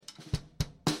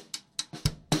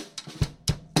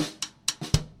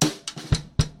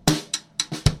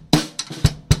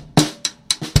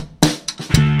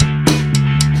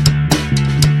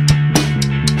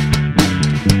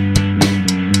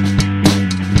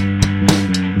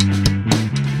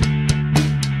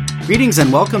Greetings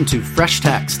and welcome to Fresh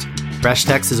Text. Fresh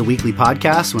Text is a weekly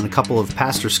podcast when a couple of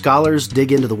pastor scholars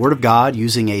dig into the Word of God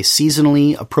using a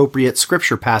seasonally appropriate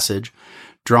scripture passage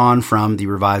drawn from the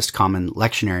Revised Common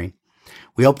Lectionary.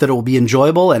 We hope that it will be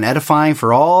enjoyable and edifying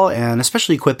for all, and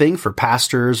especially equipping for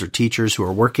pastors or teachers who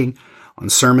are working on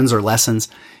sermons or lessons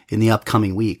in the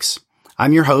upcoming weeks.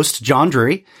 I'm your host, John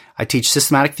Drury. I teach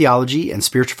systematic theology and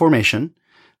spiritual formation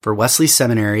for Wesley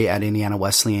Seminary at Indiana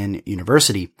Wesleyan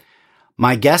University.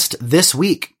 My guest this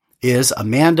week is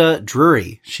Amanda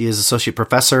Drury. She is Associate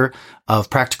Professor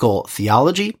of Practical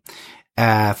Theology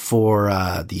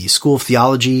for the School of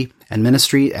Theology and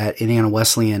Ministry at Indiana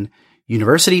Wesleyan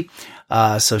University.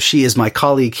 So she is my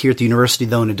colleague here at the university,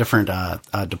 though in a different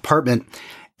department,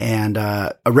 and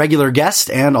a regular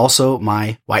guest, and also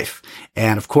my wife.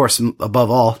 And of course, above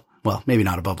all, well, maybe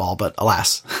not above all, but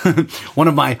alas, one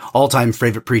of my all-time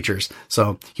favorite preachers.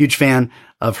 So huge fan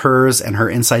of hers and her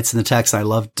insights in the text. I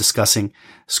love discussing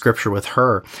scripture with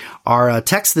her. Our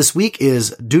text this week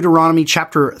is Deuteronomy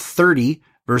chapter 30,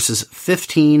 verses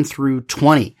 15 through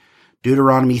 20.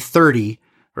 Deuteronomy 30,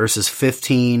 verses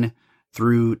 15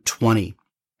 through 20.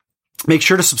 Make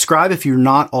sure to subscribe if you're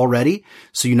not already,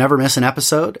 so you never miss an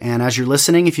episode. And as you're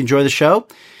listening, if you enjoy the show,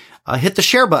 hit the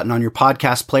share button on your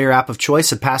podcast player app of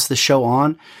choice and pass the show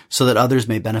on so that others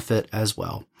may benefit as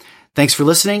well. Thanks for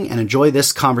listening and enjoy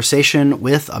this conversation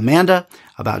with Amanda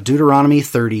about Deuteronomy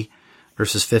 30,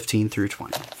 verses 15 through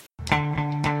 20.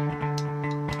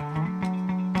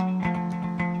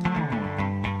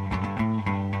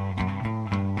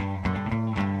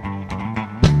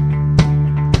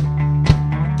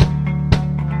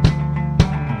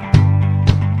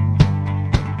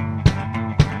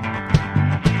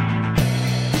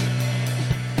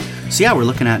 So yeah, we're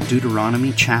looking at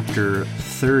Deuteronomy chapter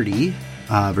 30,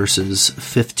 verses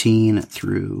 15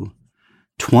 through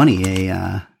 20,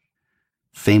 a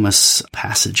famous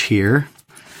passage here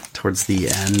towards the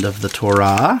end of the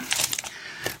Torah.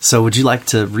 So would you like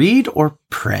to read or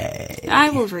pray? I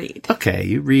will read. Okay,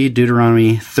 you read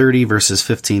Deuteronomy 30, verses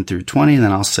 15 through 20, and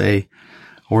then I'll say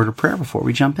a word of prayer before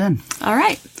we jump in. All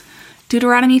right.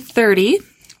 Deuteronomy 30,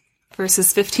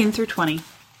 verses 15 through 20.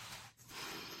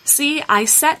 See, I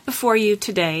set before you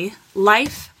today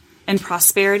life and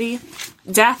prosperity,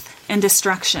 death and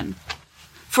destruction.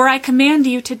 For I command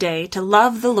you today to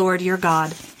love the Lord your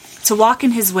God, to walk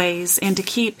in his ways and to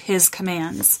keep his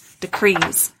commands,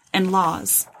 decrees, and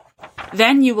laws.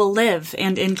 Then you will live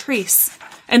and increase,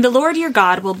 and the Lord your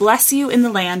God will bless you in the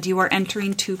land you are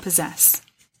entering to possess.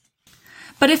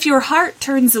 But if your heart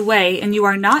turns away and you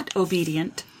are not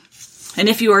obedient, and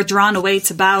if you are drawn away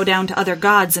to bow down to other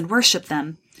gods and worship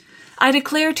them, I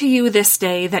declare to you this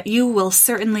day that you will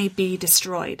certainly be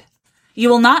destroyed. You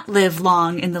will not live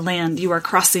long in the land you are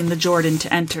crossing the Jordan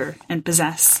to enter and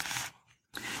possess.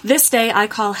 This day I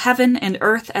call heaven and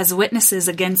earth as witnesses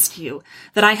against you,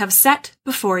 that I have set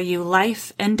before you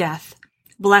life and death,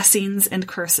 blessings and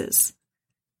curses.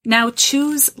 Now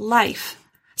choose life,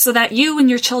 so that you and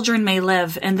your children may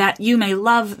live, and that you may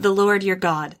love the Lord your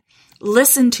God.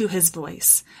 Listen to his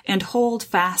voice, and hold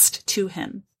fast to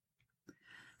him.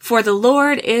 For the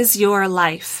Lord is your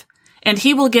life, and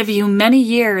he will give you many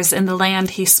years in the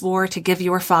land he swore to give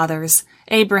your fathers,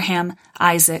 Abraham,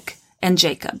 Isaac, and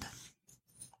Jacob.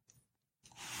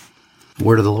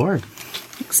 Word of the Lord.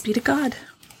 Thanks be to God.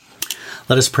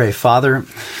 Let us pray. Father,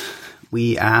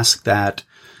 we ask that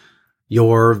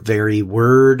your very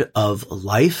word of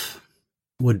life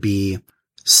would be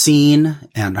seen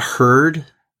and heard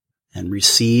and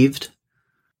received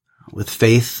with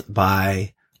faith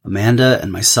by Amanda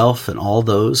and myself and all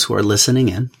those who are listening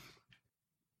in.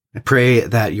 I pray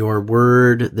that your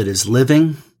word that is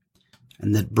living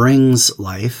and that brings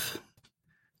life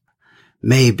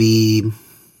may be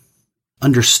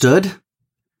understood,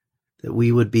 that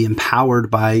we would be empowered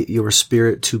by your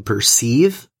Spirit to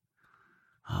perceive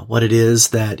what it is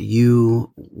that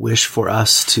you wish for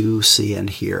us to see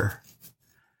and hear.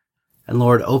 And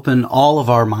Lord, open all of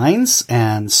our minds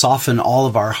and soften all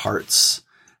of our hearts,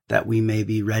 that we may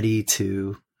be ready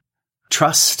to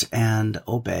trust and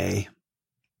obey.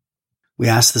 We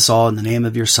ask this all in the name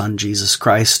of your Son, Jesus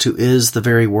Christ, who is the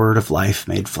very word of life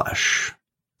made flesh.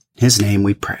 In his name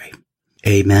we pray.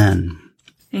 Amen.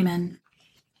 Amen.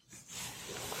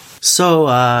 So,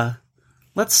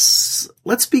 let's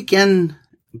begin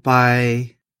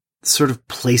by sort of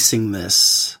placing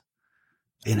this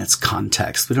in its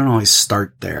context. We don't always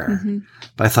start there,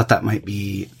 but I thought that might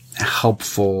be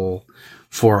helpful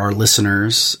for our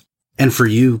listeners and for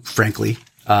you, frankly,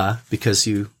 because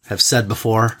you have said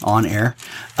before on air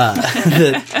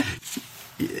that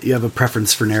you have a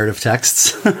preference for narrative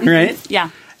texts, right?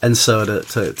 Yeah. And so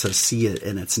to see it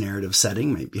in its narrative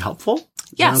setting may be helpful.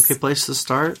 Yes. Is that an okay place to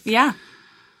start? Yeah.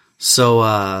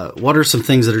 So, what are some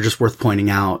things that are just worth pointing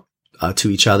out to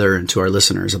each other and to our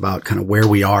listeners about kind of where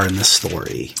we are in this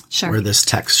story, Sure. where this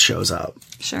text shows up?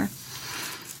 Sure.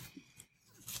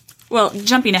 Well,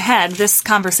 jumping ahead, this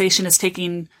conversation is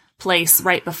taking place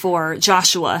right before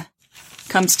Joshua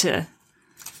comes to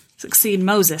succeed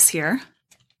Moses here.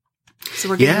 So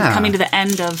we're coming to the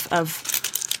end of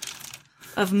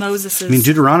Moses'. I mean,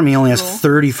 Deuteronomy only has rule.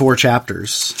 34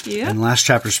 chapters. Yeah. And the last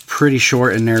chapter is pretty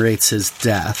short and narrates his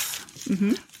death.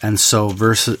 Mm-hmm. And so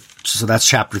that's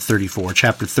chapter 34.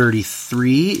 Chapter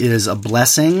 33 is a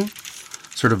blessing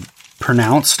sort of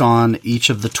pronounced on each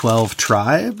of the 12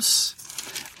 tribes.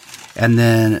 And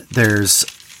then there's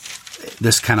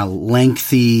this kind of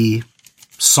lengthy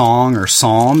song or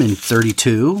psalm in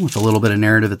 32 with a little bit of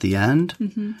narrative at the end.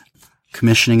 Mm-hmm.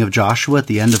 Commissioning of Joshua at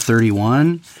the end of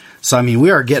 31. So, I mean, we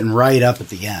are getting right up at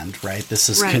the end, right? This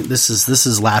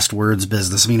is last words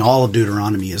business. I mean, all of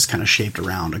Deuteronomy is kind of shaped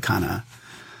around a kind of,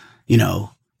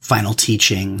 final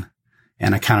teaching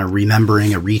and a kind of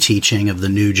remembering, a reteaching of the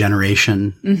new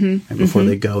generation before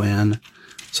they go in.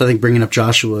 So I think bringing up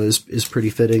Joshua is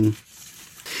pretty fitting.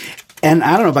 And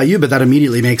I don't know about you, but that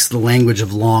immediately makes the language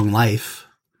of long life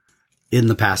in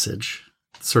the passage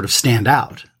sort of stand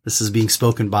out. This is being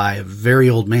spoken by a very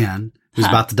old man who's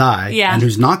about to die and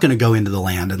who's not going to go into the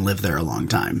land and live there a long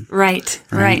time. Right.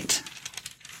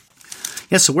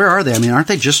 Yeah, so where are they? I mean, aren't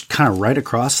they just kind of right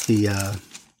across the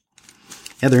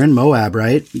they're in Moab,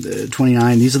 right?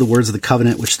 29, these are the words of the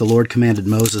covenant which the Lord commanded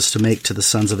Moses to make to the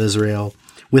sons of Israel,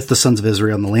 with the sons of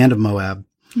Israel in the land of Moab,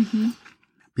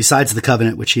 besides the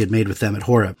covenant which he had made with them at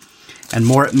Horeb. And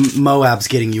Moab's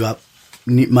getting you up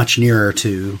much nearer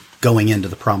to going into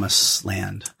the promised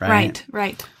land, right?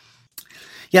 Right.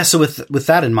 Yeah, so with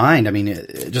that in mind, I mean,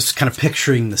 just kind of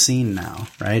picturing the scene now,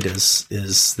 right, is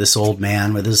this old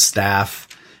man with his staff,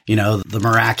 the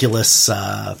miraculous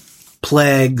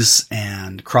plagues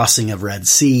and crossing of Red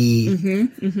Sea,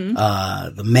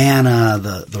 the manna,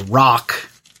 the rock,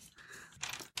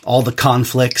 all the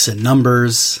conflicts and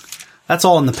numbers. That's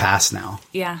all in the past now.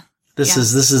 Yeah. This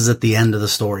is at the end of the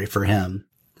story for him.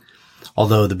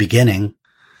 Although the beginning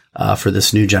for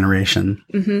this new generation.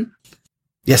 Mm-hmm.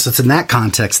 Yes, it's in that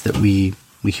context that we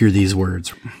hear these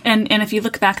words. And if you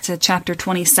look back to chapter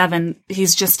 27,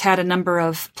 he's just had a number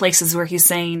of places where he's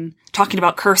talking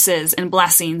about curses and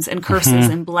blessings and curses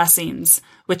and blessings,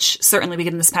 which certainly we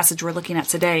get in this passage we're looking at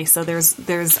today. So there's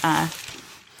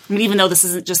even though this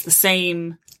isn't just the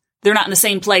same, they're not in the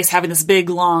same place having this big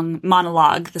long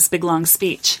monologue, this big long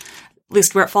speech, at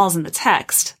least where it falls in the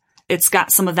text. It's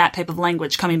got some of that type of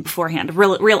language coming beforehand.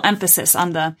 Real emphasis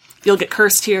on you'll get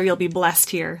cursed here, you'll be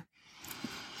blessed here.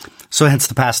 So hence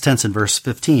the past tense in verse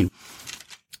 15.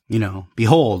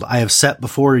 Behold, I have set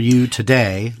before you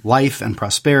today life and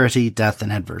prosperity, death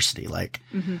and adversity.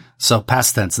 So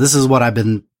past tense, this is what I've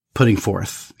been putting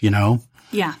forth,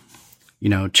 Yeah.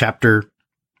 Chapter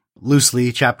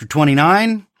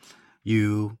 29,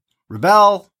 you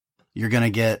rebel, you're going to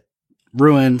get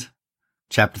ruined.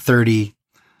 Chapter 30,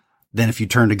 then if you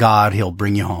turn to God, he'll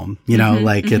bring you home.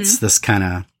 It's this kind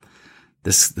of,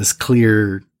 this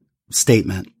clear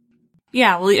statement.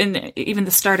 Yeah, well, and even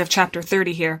the start of chapter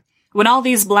 30 here. When all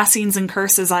these blessings and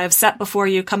curses I have set before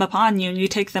you come upon you, and you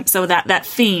take them, so that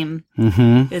theme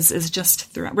is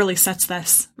just throughout, really sets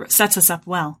us up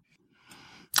well.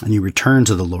 And you return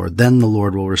to the Lord, then the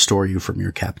Lord will restore you from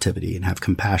your captivity and have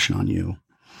compassion on you.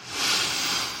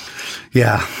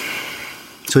 Yeah.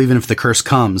 So even if the curse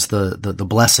comes, the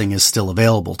blessing is still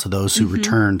available to those who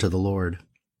return to the Lord.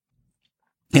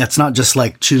 Yeah, it's not just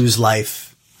like choose life.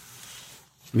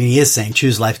 I mean, he is saying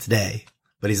choose life today,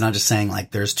 but he's not just saying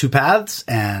there's two paths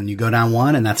and you go down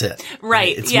one and that's it.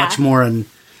 Right. It's much more,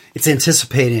 it's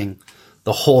anticipating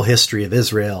the whole history of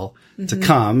Israel to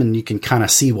come, and you can kind of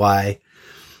see why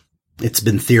it's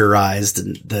been theorized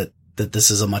and that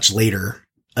this is a much later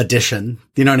addition.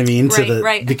 You know what I mean?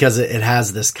 Right. Because it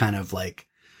has this kind of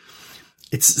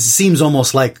it seems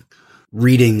almost like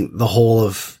reading the whole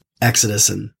of Exodus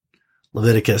and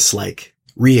Leviticus,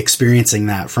 re-experiencing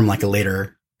that from a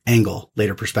later angle,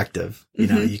 later perspective.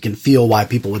 You can feel why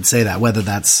people would say that, whether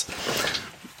that's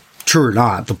true or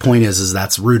not. The point is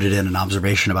that's rooted in an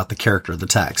observation about the character of the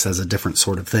text as a different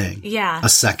sort of thing. Yeah. A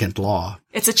second law.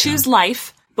 It's a choose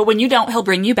life, but when you don't, he'll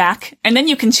bring you back, and then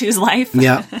you can choose life.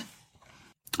 Yeah.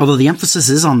 Although the emphasis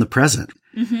is on the present.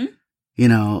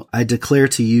 I declare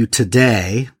to you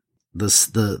today,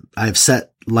 I have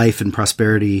set life and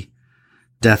prosperity,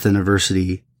 death and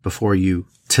adversity before you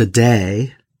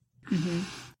today.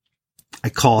 I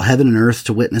call heaven and earth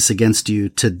to witness against you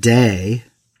today.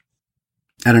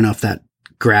 I don't know if that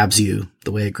grabs you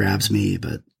the way it grabs me,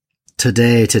 but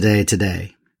today.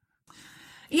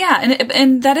 Yeah,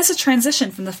 and that is a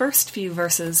transition from the first few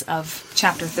verses of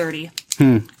chapter 30,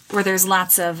 where there's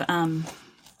lots of,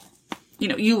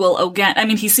 you will again, I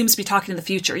mean, he seems to be talking in the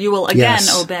future. You will again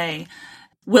obey,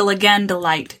 will again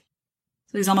delight.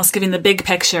 So he's almost giving the big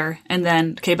picture, and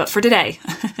then, okay, but for today,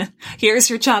 here's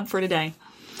your job for today.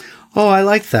 Oh, I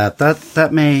like that.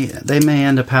 They may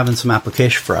end up having some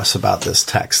application for us about this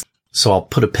text. So I'll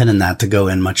put a pin in that to go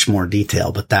in much more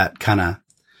detail, but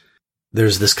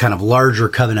there's this kind of larger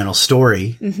covenantal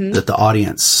story that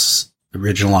the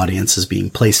original audience is being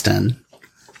placed in,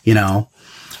 and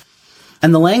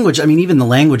the language, I mean, even the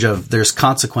language of there's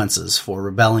consequences for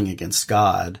rebelling against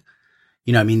God.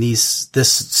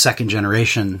 This second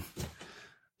generation,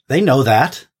 they know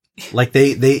that, like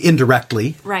they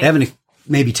indirectly, right. They haven't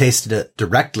maybe tasted it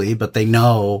directly, but they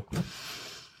know,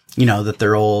 that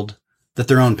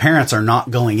their own parents are not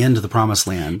going into the promised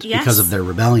land because of their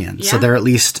rebellion. Yeah. So they're at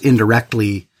least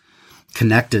indirectly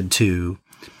connected to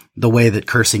the way that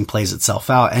cursing plays itself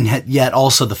out. And yet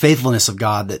also the faithfulness of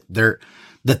God that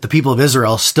the people of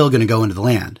Israel are still going to go into the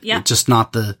land. Yeah. It's just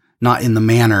not in the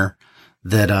manner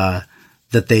that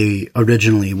they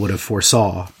originally would have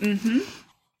foresaw. Mm-hmm.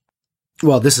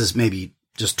 Well, this is maybe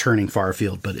just turning far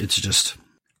afield, but it's just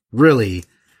really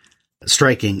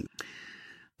striking.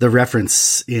 The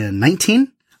reference in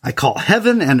 19, I call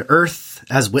heaven and earth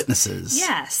as witnesses.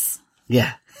 Yes.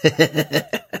 Yeah.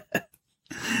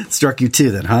 Struck you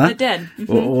too then, huh? It did.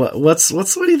 Mm-hmm.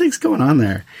 What do you think's going on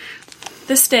there?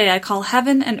 This day I call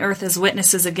heaven and earth as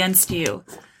witnesses against you,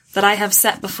 that I have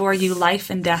set before you life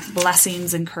and death,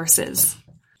 blessings and curses.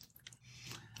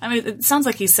 I mean, it sounds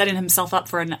like he's setting himself up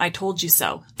for an I told you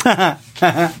so. And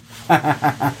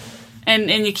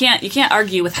you can't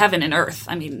argue with heaven and earth.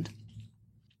 I mean,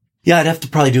 yeah, I'd have to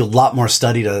probably do a lot more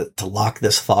study to lock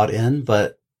this thought in,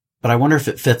 but I wonder if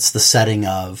it fits the setting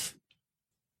of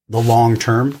the long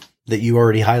term that you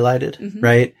already highlighted,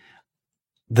 right?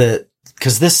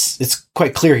 Because it's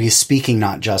quite clear he's speaking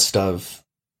not just of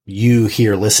you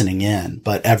here listening in,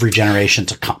 but every generation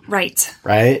to come. Right.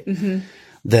 Right? Mm-hmm.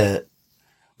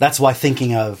 That's why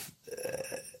thinking of,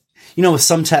 with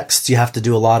some texts, you have to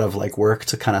do a lot of work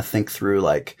to kind of think through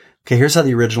okay, here's how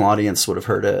the original audience would have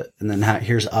heard it. And then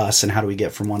here's us and how do we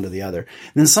get from one to the other?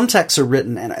 And then some texts are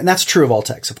written, and that's true of all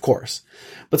texts, of course,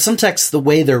 but some texts, the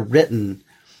way they're written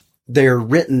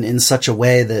in such a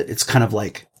way that it's kind of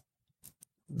like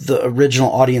the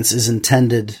original audience is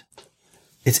intended.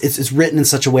 It's written in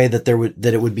such a way that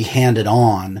it would be handed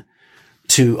on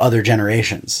to other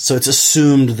generations. So it's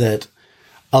assumed that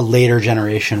a later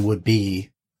generation would be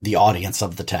the audience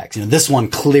of the text. This one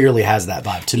clearly has that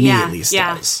vibe, to me at least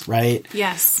does, right?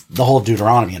 Yes. The whole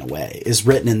Deuteronomy, in a way, is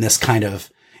written in this kind of,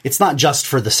 it's not just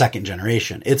for the second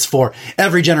generation. It's for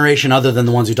every generation other than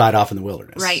the ones who died off in the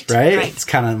wilderness. Right. It's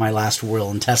kind of my last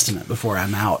will and testament before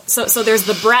I'm out. So there's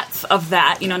the breadth of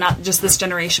that, not just this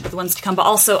generation, but the ones to come, but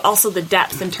also the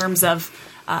depth in terms of,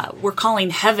 we're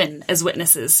calling heaven as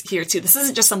witnesses here too. This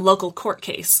isn't just some local court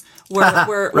case.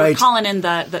 We're calling in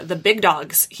the big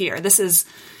dogs here. This is,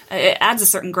 it adds a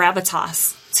certain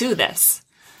gravitas to this.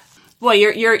 Boy,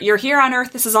 you're here on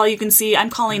earth. This is all you can see. I'm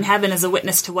calling heaven as a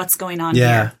witness to what's going on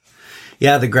here.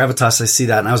 Yeah, the gravitas, I see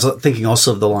that. And I was thinking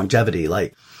also of the longevity,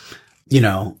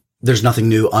 there's nothing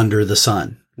new under the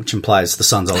sun, which implies the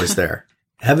sun's always there.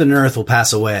 Heaven and earth will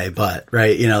pass away, but,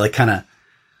 right, kind of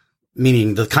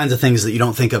meaning the kinds of things that you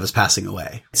don't think of as passing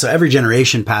away. So every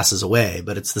generation passes away,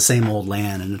 but it's the same old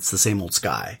land and it's the same old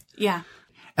sky. Yeah.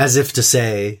 As if to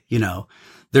say,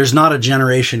 there's not a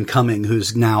generation coming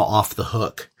who's now off the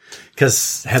hook,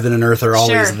 because heaven and earth are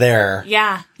always there.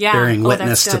 Yeah. Bearing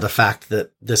witness to the fact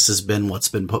that this has been what's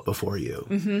been put before you.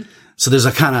 Mm-hmm. So there's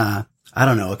a kind of, I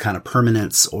don't know, a kind of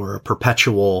permanence or a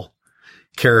perpetual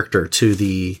character to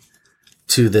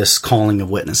this calling of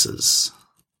witnesses.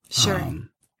 Sure.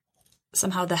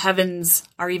 Somehow the heavens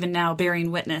are even now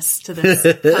bearing witness to this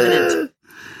covenant.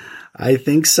 I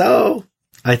think so.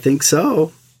 I think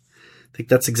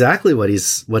that's exactly what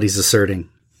he's asserting,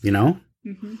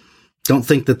 Mm-hmm. Don't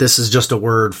think that this is just a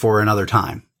word for another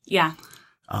time. Yeah.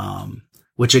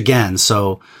 Which again,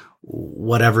 so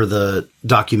whatever the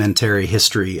documentary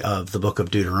history of the book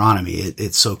of Deuteronomy,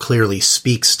 it so clearly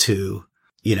speaks to,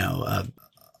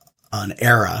 an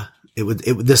era.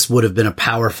 This would have been a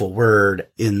powerful word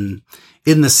in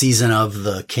the season of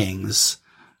the kings,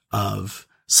 of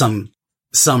some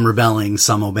rebelling,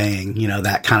 some obeying,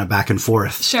 that kind of back and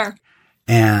forth. Sure.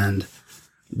 And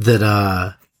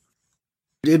that,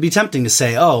 It'd be tempting to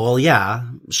say, oh, well, yeah,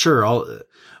 sure.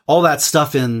 All that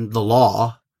stuff in the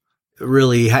law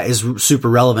really is super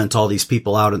relevant to all these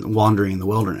people out and wandering in the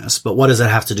wilderness. But what does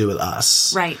it have to do with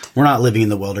us? Right. We're not living in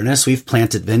the wilderness. We've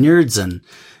planted vineyards and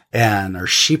are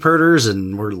sheep herders,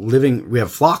 and we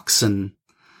have flocks and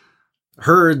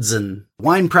herds and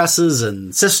wine presses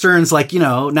and cisterns. Like,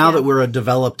 now that we're a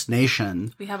developed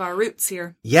nation, we have our roots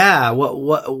here. Yeah.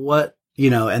 What,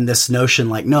 and this notion,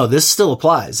 like, no, this still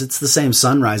applies. It's the same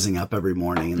sun rising up every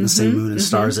morning and the same moon and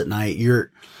stars at night. You're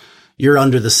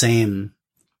under the same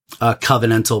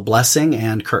covenantal blessing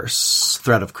and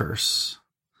threat of curse.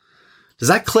 Does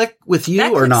that click with you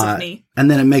or not? With me.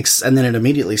 And then it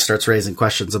immediately starts raising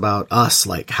questions about us,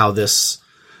 like how this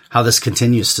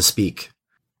continues to speak,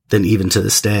 then even to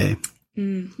this day.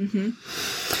 Mm-hmm.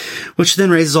 Which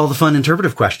then raises all the fun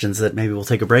interpretive questions that maybe we'll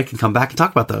take a break and come back and talk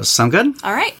about those. Sound good?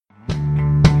 All right.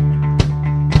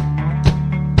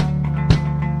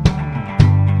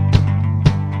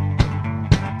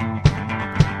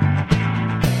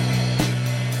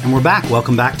 And we're back.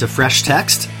 Welcome back to Fresh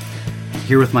Text.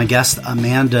 Here with my guest,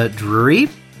 Amanda Drury.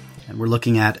 And we're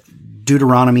looking at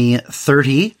Deuteronomy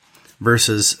 30,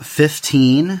 verses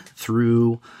 15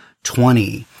 through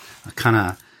 20. Kind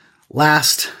of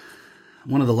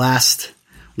one of the last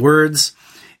words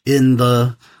in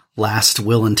the last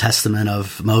will and testament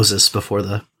of Moses before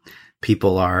the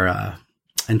people are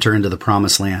enter into the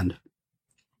promised land.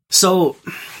 So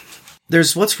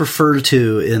there's what's referred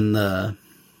to in the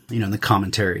in the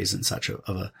commentaries and such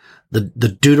of the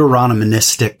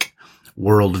Deuteronomistic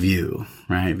worldview,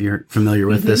 right? If you're familiar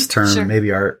with this term, sure.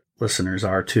 Maybe our listeners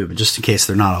are too, but just in case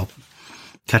they're not, I'll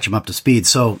catch them up to speed.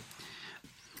 So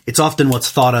it's often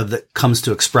what's thought of that comes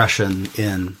to expression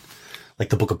in like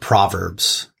the book of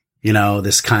Proverbs,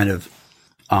 this kind of,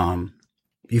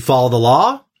 you follow the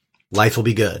law, life will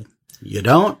be good. You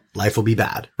don't, life will be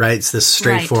bad, right? It's this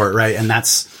straightforward, right?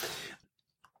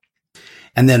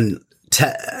 And then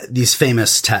these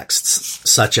famous texts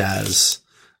such as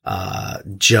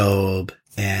Job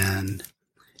and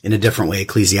in a different way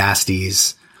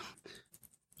Ecclesiastes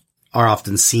are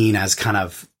often seen as kind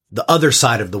of the other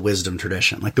side of the wisdom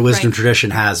tradition. Like the wisdom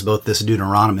tradition has both this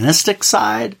Deuteronomistic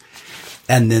side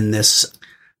and then this,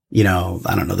 I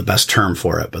don't know the best term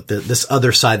for it, but this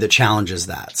other side that challenges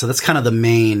that. So that's kind of the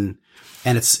main,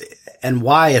 and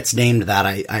why it's named that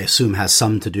I assume has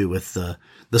some to do with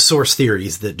the source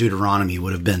theories that Deuteronomy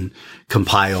would have been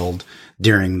compiled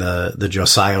during the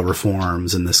Josiah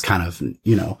reforms and this kind of,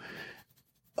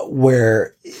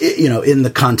 where, in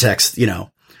the context,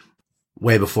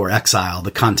 way before exile,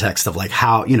 the context of like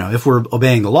how, if we're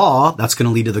obeying the law, that's going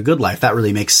to lead to the good life. That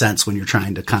really makes sense when you're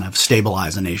trying to kind of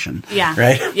stabilize a nation. Yeah.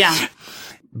 Right? Yeah.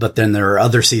 But then there are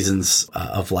other seasons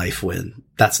of life when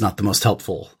that's not the most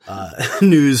helpful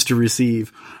news to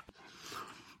receive.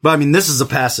 But I mean, this is a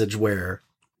passage where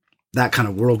that kind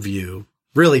of worldview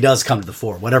really does come to the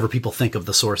fore, whatever people think of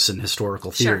the source and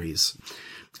historical theories. Sure.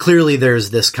 Clearly,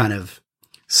 there's this kind of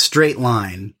straight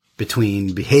line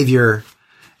between behavior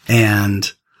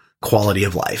and quality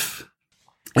of life.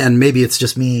 And maybe it's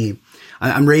just me.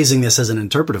 I'm raising this as an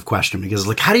interpretive question because,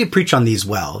 like, how do you preach on these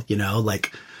well?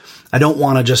 Like, I don't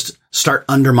want to just start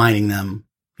undermining them,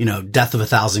 death of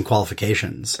 1,000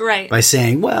 qualifications. Right. By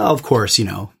saying, well, of course,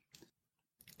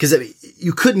 because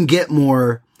you couldn't get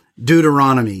more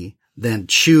Deuteronomy than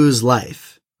choose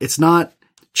life. It's not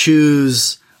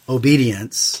choose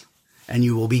obedience and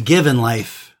you will be given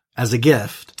life as a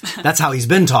gift. That's how he's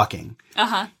been talking.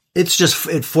 Uh-huh. It's just,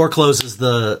 it forecloses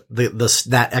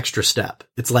that extra step.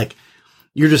 It's like,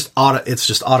 it's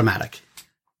just automatic.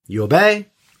 You obey,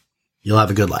 you'll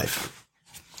have a good life.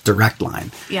 Direct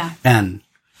line. Yeah. And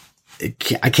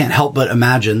I can't help but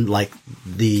imagine like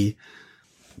the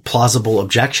plausible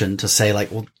objection to say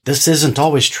like, well, this isn't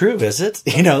always true, is it?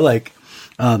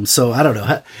 So I don't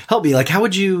know. Help me. Like, how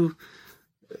would you,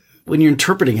 when you're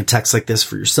interpreting a text like this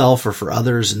for yourself or for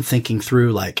others and thinking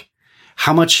through like,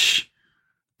 how much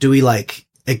do we like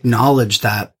acknowledge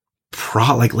that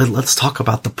let's talk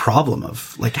about the problem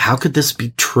of like, how could this be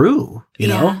true? You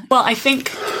know? Well, I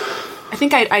think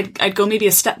I'd go maybe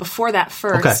a step before that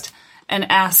first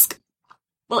and ask,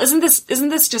 well, isn't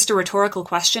this just a rhetorical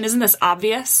question? Isn't this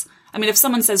obvious? I mean, if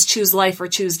someone says choose life or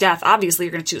choose death, obviously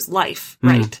you're going to choose life,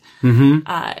 right?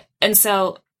 Mm-hmm. And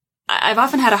so I've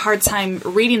often had a hard time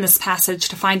reading this passage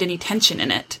to find any tension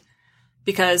in it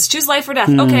because choose life or death.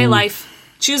 Okay, life.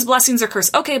 Choose blessings or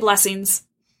curse. Okay, blessings.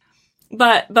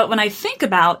 But when I think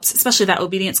about, especially that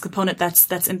obedience component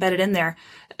that's embedded in there,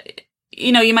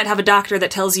 you might have a doctor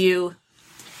that tells you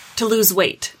to lose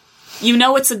weight.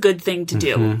 It's a good thing to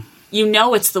do. Mm-hmm.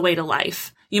 It's the way to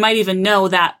life. You might even know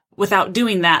that without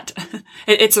doing that,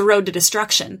 it's a road to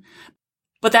destruction.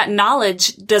 But that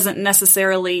knowledge doesn't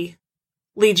necessarily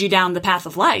lead you down the path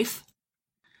of life.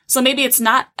 So maybe it's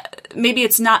not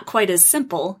quite as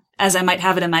simple as I might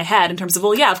have it in my head in terms of,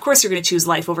 well, yeah, of course you're going to choose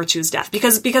life over choose death,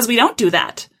 because we don't do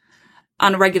that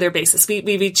on a regular basis.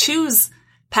 We choose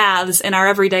paths in our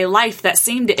everyday life that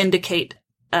seem to indicate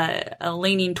a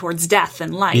leaning towards death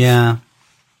and life. Yeah.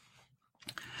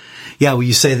 Yeah. Well,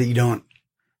 you say that you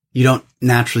don't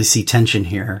naturally see tension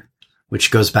here,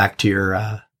 which goes back to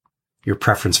your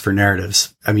preference for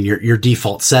narratives. I mean, your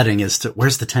default setting is to,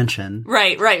 where's the tension?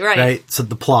 Right. Right. So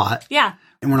the plot. Yeah.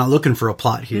 And we're not looking for a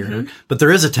plot here, but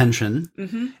there is a tension.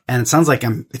 And it sounds like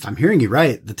if I'm hearing you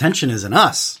right, the tension is in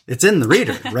us. It's in the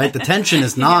reader, right? The tension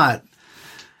is not,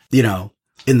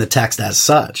 in the text as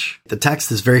such. The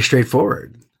text is very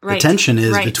straightforward. Right. The tension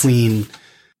is between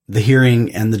the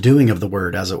hearing and the doing of the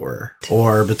word, as it were,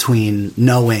 or between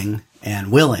knowing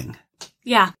and willing.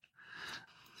 Yeah.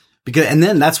 And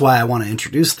then that's why I want to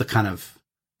introduce the kind of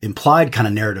implied kind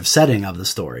of narrative setting of the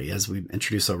story, as we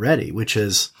introduced already, which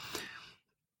is,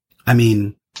 I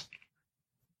mean,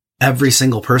 every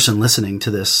single person listening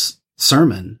to this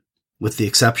sermon, with the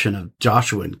exception of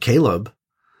Joshua and Caleb,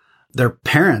 their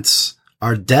parents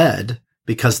are dead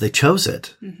because they chose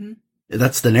it.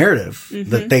 That's the narrative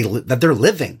that they're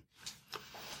living.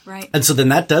 Right. And so then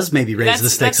that does maybe raise the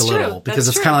stakes a little, because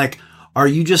it's kind of like, are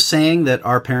you just saying that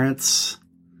our parents,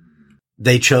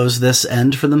 they chose this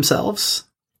end for themselves?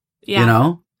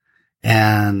 Yeah.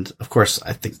 And of course,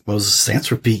 I think Moses'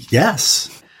 answer would be yes.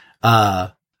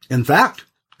 In fact,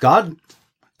 God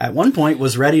at one point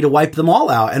was ready to wipe them all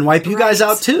out and wipe you guys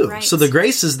out too. Right. So the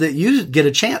grace is that you get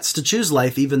a chance to choose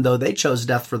life, even though they chose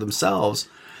death for themselves.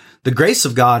 The grace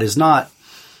of God is not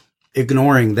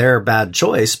ignoring their bad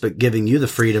choice, but giving you the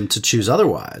freedom to choose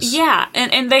otherwise. Yeah.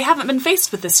 And they haven't been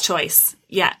faced with this choice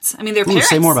yet. I mean, their parents,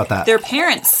 say more about that. Their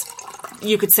parents,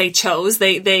 you could say, chose.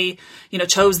 They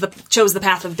chose the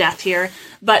path of death here,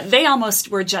 but they almost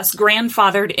were just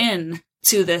grandfathered in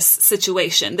to this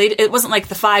situation. It wasn't like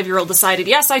the 5-year-old decided,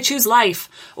 yes, I choose life,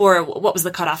 or what was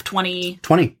the cutoff? 20.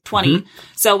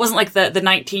 So it wasn't like the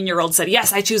 19-year-old said,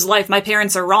 yes, I choose life. My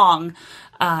parents are wrong.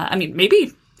 I mean,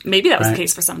 maybe that was the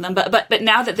case for some of them, but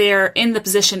now that they're in the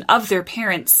position of their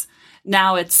parents,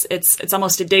 now it's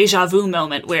almost a deja vu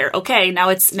moment where, okay, now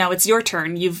it's your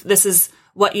turn. This is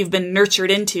what you've been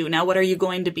nurtured into. Now, what are you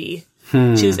going to be?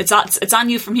 Choose. It's on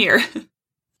you from here. I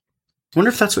wonder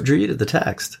if that's what drew you to the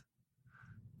text.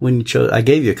 When you chose, I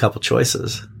gave you a couple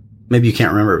choices. Maybe you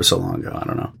can't remember, it was so long ago. I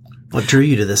don't know. What drew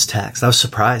you to this text? I was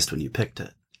surprised when you picked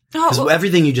it. Because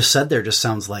everything you just said there just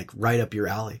sounds like right up your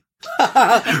alley.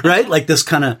 Right? Like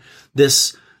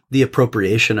the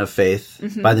appropriation of faith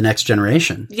by the next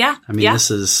generation. Yeah. I mean,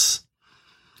 this is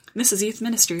youth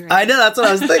ministry, right? I know, that's what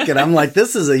I was thinking. I'm like,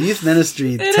 this is a youth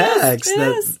ministry text.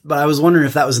 But I was wondering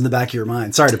if that was in the back of your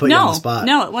mind. Sorry to put you on the spot.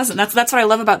 No, it wasn't. That's what I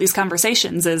love about these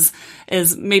conversations is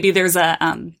maybe there's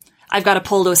I've got to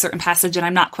pull to a certain passage and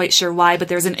I'm not quite sure why, but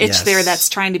there's an itch there that's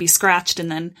trying to be scratched, and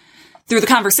then through the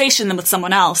conversation then with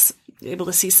someone else, able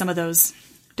to see some of those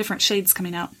different shades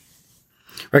coming out.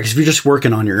 Right, because if you're just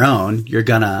working on your own, you're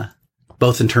gonna,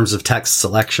 both in terms of text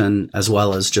selection as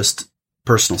well as just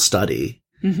personal study,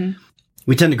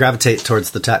 we tend to gravitate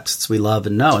towards the texts we love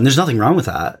and know. And there's nothing wrong with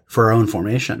that for our own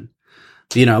formation.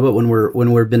 But when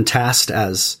we're been tasked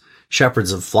as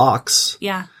shepherds of flocks,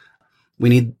 we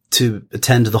need to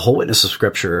attend to the whole witness of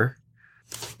Scripture,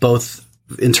 both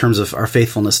in terms of our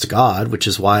faithfulness to God, which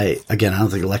is why, again, I don't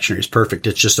think the lectionary is perfect.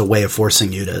 It's just a way of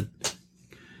forcing you to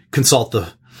consult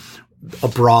a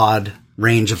broad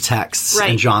range of texts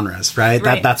and genres, right?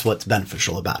 That's what's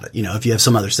beneficial about it. If you have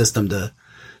some other system to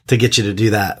get you to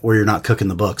do that where you're not cooking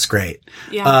the books, great.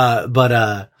 Yeah.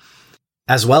 But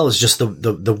as well as just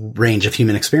the range of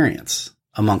human experience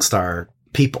amongst our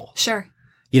people. Sure.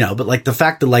 But like the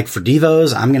fact that, like, for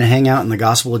Devos, I'm going to hang out in the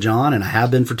Gospel of John, and I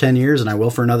have been for 10 years and I will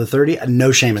for another 30.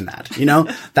 No shame in that.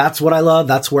 That's what I love.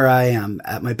 That's where I am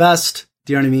at my best.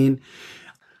 Do you know what I mean?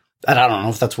 And I don't know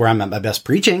if that's where I'm at my best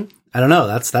preaching. I don't know.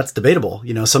 That's debatable.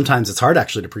 Sometimes it's hard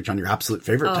actually to preach on your absolute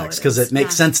favorite text because it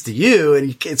makes sense to you,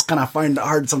 and it's kind of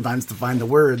hard sometimes to find the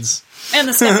words. And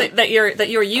the stuff that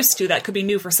you're used to that could be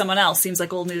new for someone else seems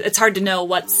like old news. It's hard to know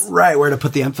what's right, where to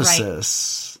put the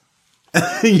emphasis.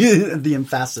 Right. The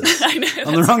emphasis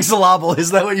on the wrong syllable.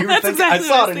 Is that what you were thinking? Exactly I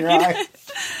saw it in your eye.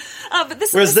 But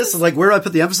this is like, where do I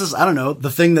put the emphasis? I don't know. The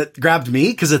thing that grabbed me,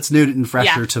 because it's new and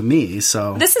fresher to me.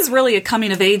 So this is really a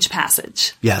coming of age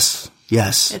passage. Yes.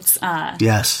 It's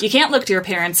you can't look to your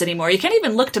parents anymore. You can't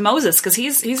even look to Moses because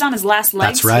he's on his last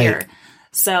legs That's right. here.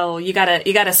 So you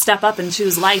gotta step up and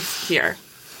choose life here.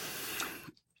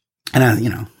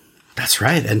 And, that's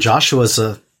right. And Joshua's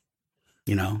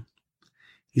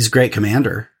he's a great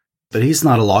commander, but he's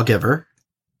not a lawgiver.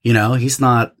 He's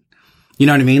not, you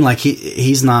know what I mean? Like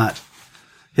he's not,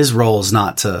 his role is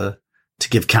not to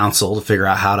give counsel, to figure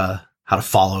out how to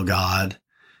follow God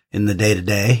in the day to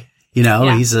day.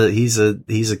 Yeah. He's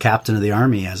a captain of the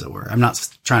army, as it were. I'm not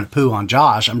trying to poo on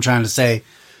Josh. I'm trying to say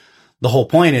the whole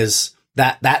point is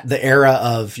that the era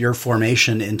of your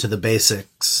formation into the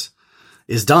basics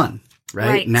is done,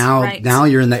 right? Now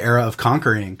you're in the era of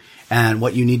conquering. And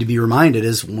what you need to be reminded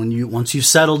is once you've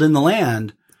settled in the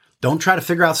land, don't try to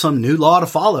figure out some new law to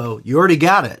follow. You already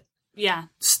got it. Yeah.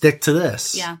 Stick to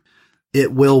this. Yeah.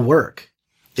 It will work.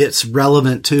 It's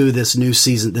relevant to this new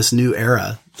season, this new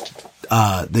era,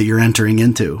 that you're entering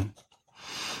into.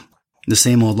 The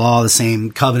same old law, the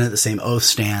same covenant, the same oath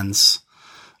stands,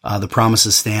 the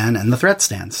promises stand, and the threat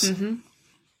stands. Mm-hmm.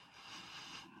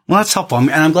 Well, that's helpful.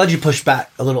 And I'm glad you pushed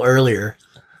back a little earlier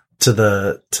to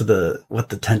the what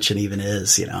the tension even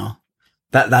is,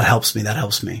 that helps me. That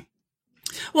helps me.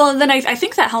 Well, then I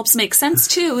think that helps make sense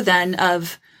too, then,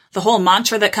 of the whole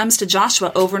mantra that comes to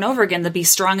Joshua over and over again, the be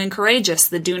strong and courageous,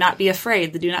 the do not be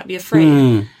afraid, the do not be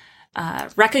afraid.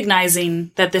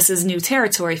 Recognizing that this is new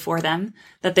territory for them,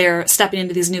 that they're stepping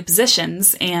into these new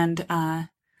positions, and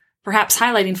perhaps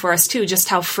highlighting for us too just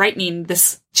how frightening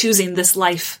choosing this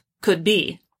life could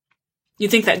be. You'd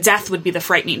think that death would be the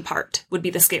frightening part, would be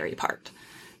the scary part.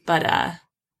 But I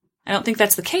don't think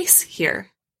that's the case here.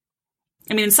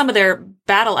 I mean, in some of their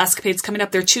battle escapades coming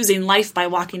up, they're choosing life by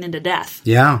walking into death.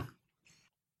 Yeah.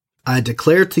 I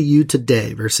declare to you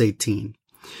today, verse 18,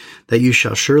 that you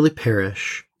shall surely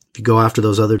perish if you go after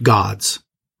those other gods.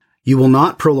 You will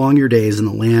not prolong your days in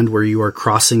the land where you are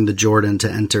crossing the Jordan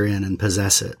to enter in and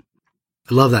possess it.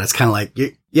 I love that. It's kind of like,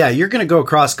 you're going to go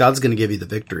across. God's going to give you the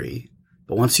victory.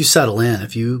 But once you settle in,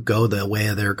 if you go the way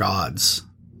of their gods,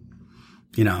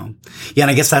 and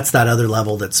I guess that's that other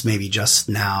level that's maybe just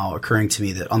now occurring to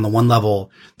me, that on the one level,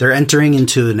 they're entering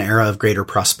into an era of greater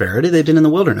prosperity. They've been in the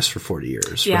wilderness for 40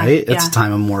 years, right? It's a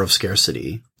time of more of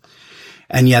scarcity.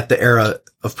 And yet the era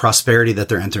of prosperity that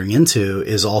they're entering into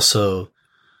is also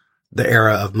the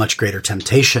era of much greater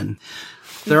temptation.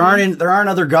 There aren't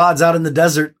other gods out in the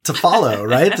desert to follow,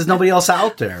 right? There's nobody else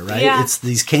out there, right? Yeah. It's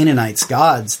these Canaanites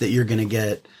gods that you're going to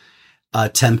get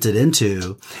tempted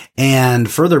into. And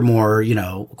furthermore,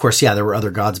 of course, there were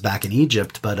other gods back in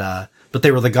Egypt, but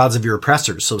they were the gods of your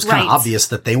oppressors. So it's kind of obvious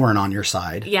that they weren't on your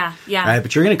side. Yeah. Yeah. Right.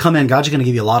 But you're going to come in, God's going to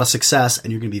give you a lot of success,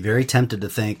 and you're going to be very tempted to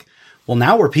think, well,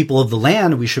 now we're people of the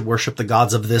land. We should worship the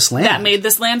gods of this land. That made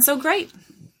this land so great.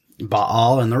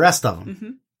 Baal and the rest of them.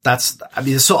 Mm-hmm.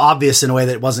 It's so obvious in a way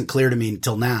that it wasn't clear to me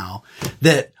until now,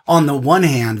 that on the one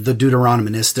hand, the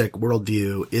Deuteronomistic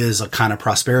worldview is a kind of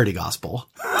prosperity gospel.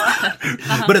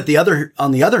 But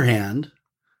on the other hand,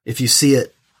 if you see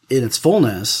it in its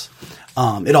fullness,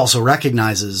 it also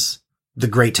recognizes the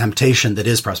great temptation that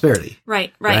is prosperity.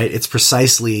 Right. It's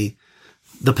precisely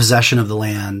the possession of the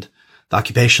land, the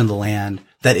occupation of the land,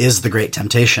 that is the great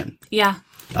temptation. Yeah.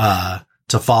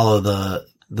 To follow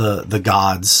the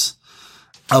gods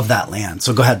of that land.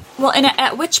 So go ahead. Well, and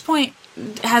at which point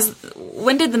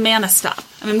when did the manna stop?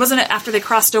 I mean, wasn't it after they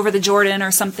crossed over the Jordan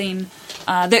or something?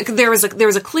 There was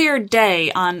a clear day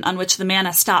on which the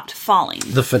manna stopped falling.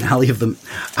 The finale of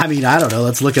I don't know.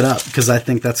 Let's look it up, because I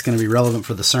think that's going to be relevant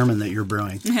for the sermon that you're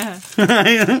brewing. Yeah.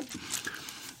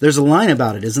 There's a line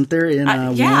about it, isn't there?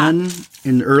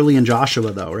 In early in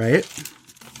Joshua, though, right?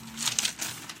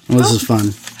 Well, this is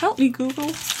fun. Help me,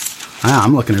 Google.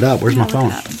 I'm looking it up. Where's my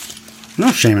phone? No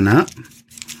shame in that.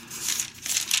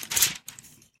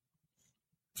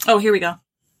 Oh, here we go.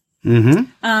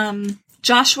 Mm-hmm.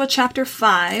 Joshua chapter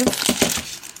 5.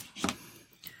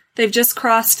 They've just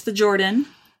crossed the Jordan.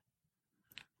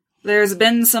 There's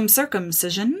been some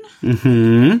circumcision.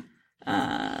 Mm-hmm.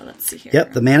 Let's see here.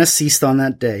 Yep, the manna ceased on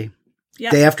that day.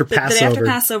 Yep. Day after Passover. The day after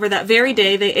Passover, that very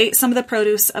day, they ate some of the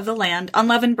produce of the land,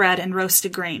 unleavened bread and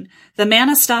roasted grain. The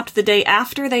manna stopped the day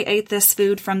after they ate this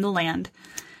food from the land.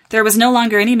 There was no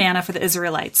longer any manna for the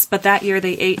Israelites, but that year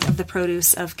they ate of the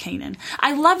produce of Canaan.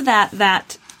 I love that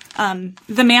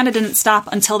the manna didn't stop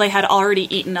until they had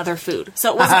already eaten other food.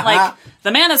 So it wasn't like,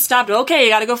 the manna stopped, okay, you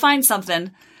gotta go find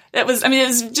something. It was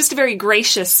just a very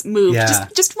gracious move. Yeah.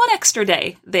 Just one extra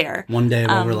day there. One day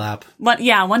of overlap.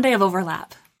 One day of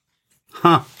overlap.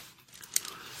 Huh.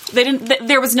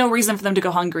 There was no reason for them to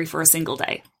go hungry for a single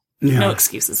day. Yeah. No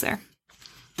excuses there.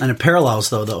 And it parallels,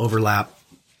 though, the overlap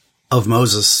of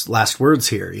Moses' last words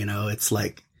here. It's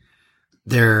like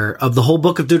they're of the whole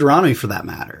book of Deuteronomy, for that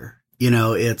matter.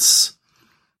 It's,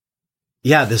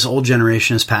 this old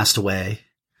generation has passed away.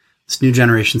 This new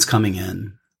generation's coming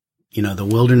in. the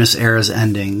wilderness era is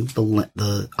ending.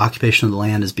 The occupation of the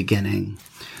land is beginning.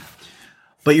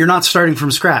 But you're not starting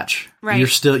from scratch. Right.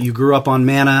 You grew up on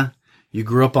manna. You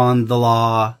grew up on the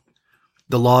law.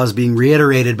 The law is being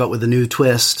reiterated, but with a new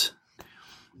twist.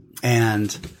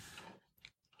 And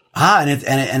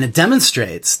it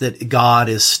demonstrates that God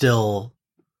is still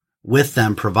with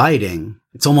them providing.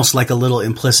 It's almost like a little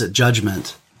implicit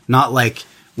judgment. Not like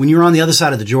when you were on the other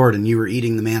side of the Jordan, you were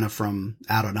eating the manna from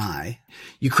Adonai.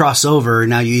 You cross over,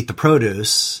 now you eat the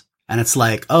produce, and it's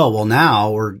like, oh, well,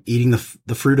 now we're eating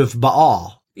the fruit of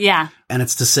Baal. Yeah. And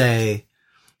it's to say,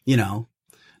 no,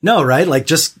 right? Like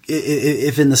just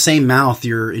if in the same mouth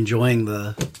you're enjoying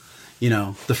the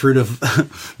fruit of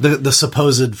the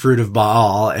supposed fruit of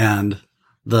Baal and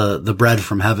the bread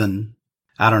from heaven,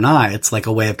 Adonai, it's like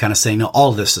a way of kind of saying, no,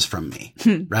 all of this is from me,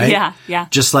 right? Yeah.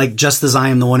 Just as I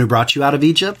am the one who brought you out of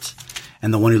Egypt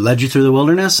and the one who led you through the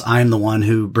wilderness, I am the one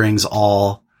who brings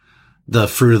all the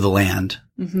fruit of the land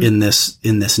in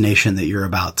this nation that you're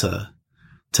about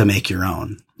to make your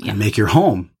own and make your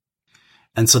home.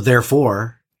 And so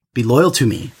therefore, be loyal to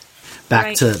me.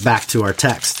 Back to our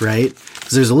text, right?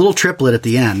 Because there's a little triplet at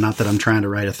the end. Not that I'm trying to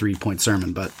write a 3-point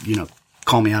sermon, but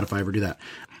call me out if I ever do that.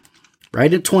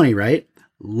 Right at 20, right?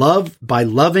 By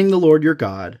loving the Lord your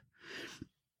God,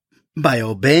 by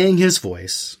obeying his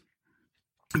voice,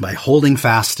 by holding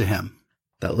fast to him.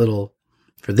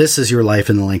 For this is your life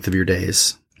in the length of your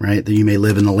days, right? That you may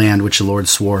live in the land which the Lord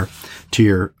swore to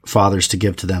your fathers to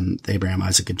give to them, Abraham,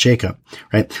 Isaac, and Jacob,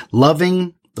 right?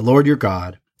 Loving the Lord your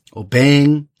God,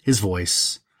 obeying his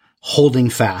voice, holding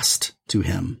fast to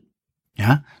him.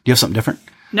 Yeah? Do you have something different?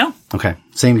 No. Okay.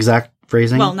 Same exact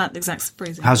phrasing? Well, not the exact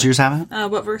phrasing. How's yours have it?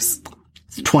 What verse?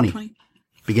 20.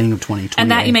 Beginning of 20.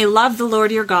 And that you may love the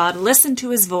Lord your God, listen to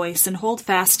his voice, and hold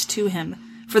fast to him.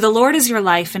 For the Lord is your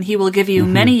life, and he will give you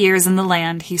many years in the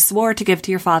land he swore to give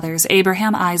to your fathers,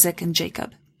 Abraham, Isaac, and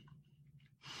Jacob.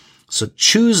 So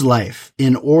choose life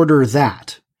in order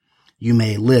that you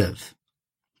may live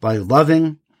by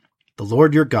loving the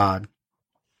Lord your God,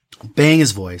 obeying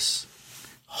his voice,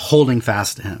 holding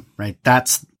fast to him, right?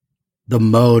 That's the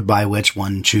mode by which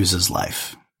one chooses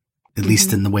life, at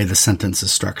least in the way the sentence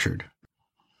is structured.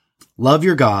 Love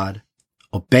your God,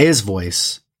 obey his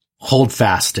voice, hold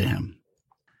fast to him.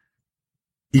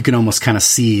 You can almost kind of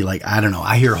see,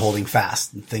 I hear holding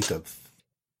fast and think of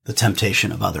the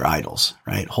temptation of other idols,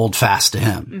 right? Hold fast to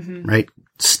him, right?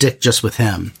 Stick just with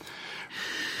him.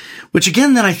 Which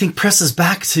again, then I think presses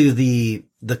back to the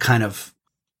kind of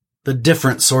the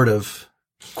different sort of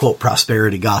quote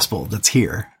prosperity gospel that's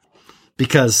here.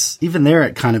 Because even there,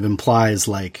 it kind of implies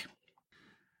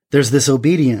there's this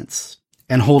obedience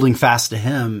and holding fast to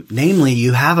him. Namely,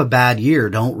 you have a bad year.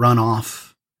 Don't run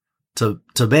off to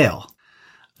Baal.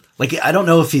 I don't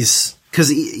know if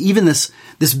because even this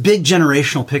big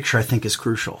generational picture, I think is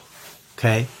crucial.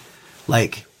 Okay.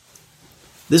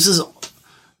 This is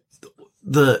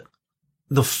the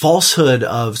falsehood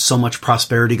of so much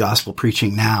prosperity gospel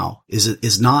preaching now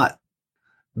is not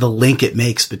the link it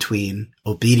makes between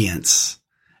obedience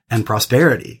and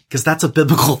prosperity, because that's a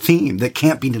biblical theme that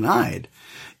can't be denied.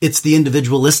 It's the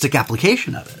individualistic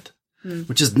application of it,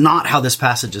 which is not how this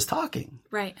passage is talking.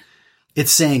 Right.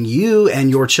 It's saying you and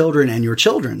your children and your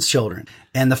children's children.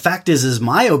 And the fact is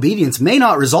my obedience may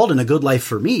not result in a good life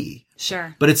for me.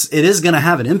 Sure. But it is going to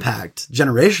have an impact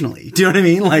generationally. Do you know what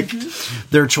I mean?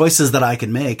 There are choices that I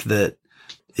can make that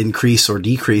increase or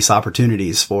decrease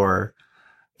opportunities for,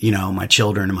 my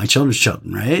children and my children's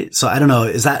children, right? So I don't know.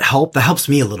 Is that help? That helps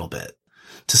me a little bit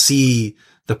to see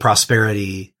the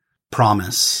prosperity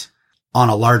promise on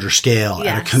a larger scale,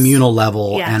 at a communal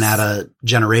level and at a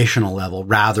generational level,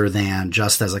 rather than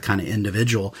just as a kind of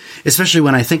individual, especially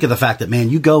when I think of the fact that, man,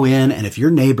 you go in and if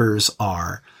your neighbors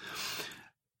are,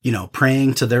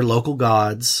 praying to their local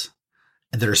gods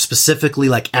that are specifically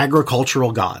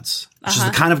agricultural gods, which is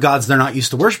the kind of gods they're not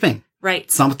used to worshiping. Right.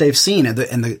 It's not what they've seen.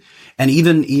 And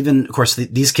even, of course,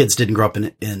 these kids didn't grow up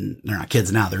in, they're not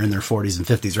kids now, they're in their 40s and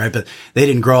 50s, right? But they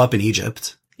didn't grow up in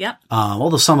Egypt. Yep.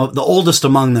 Although the oldest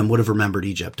among them would have remembered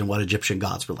Egypt and what Egyptian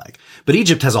gods were like. But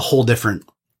Egypt has a whole different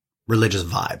religious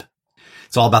vibe.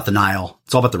 It's all about the Nile.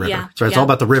 It's all about the river. Yeah. It's all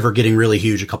about the river getting really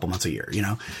huge a couple months a year,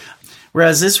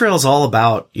 Whereas Israel's all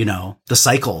about, the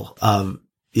cycle of,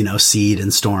 seed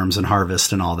and storms and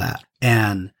harvest and all that.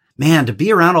 And man, to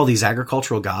be around all these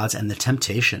agricultural gods and the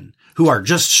temptation, who are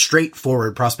just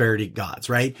straightforward prosperity gods,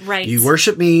 right? Right. You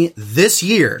worship me this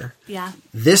year. Yeah.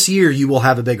 This year you will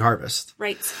have a big harvest.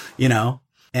 Right.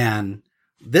 And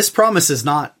this promise is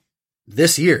not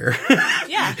this year.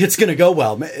 Yeah. It's going to go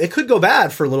well. It could go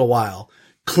bad for a little while.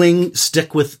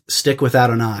 stick with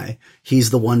Adonai. He's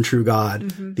the one true God.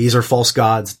 Mm-hmm. These are false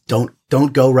gods.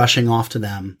 Don't go rushing off to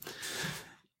them.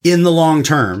 In the long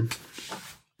term,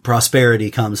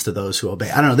 prosperity comes to those who obey.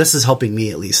 I don't know. This is helping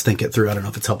me at least think it through. I don't know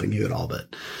if it's helping you at all,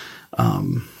 but,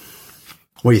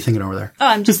 what are you thinking over there? Oh,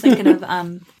 I'm just thinking of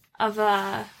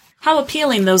how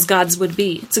appealing those gods would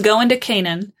be to go into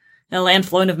Canaan, a land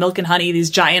flowing of milk and honey, these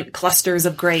giant clusters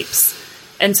of grapes,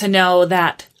 and to know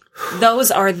that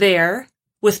those are there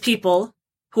with people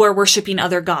who are worshiping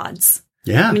other gods.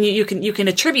 Yeah. I mean, you can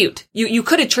attribute, you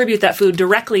could attribute that food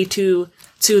directly to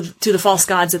the false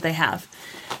gods that they have.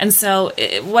 And so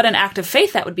what an act of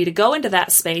faith that would be to go into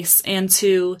that space and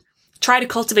to try to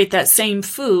cultivate that same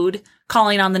food,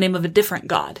 calling on the name of a different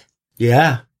god.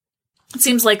 Yeah. It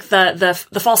seems like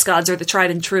the false gods are the tried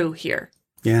and true here.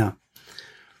 Yeah.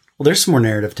 Well, there's some more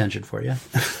narrative tension for you.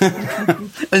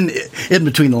 And in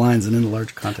between the lines and in the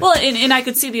larger context. Well, and I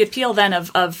could see the appeal then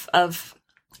of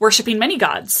worshiping many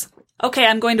gods. Okay,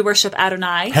 I'm going to worship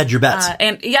Adonai. Hedge your bets.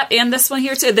 And this one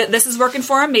here too. This is working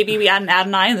for him. Maybe we add an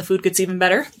Adonai and the food gets even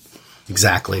better.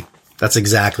 Exactly. That's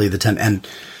exactly the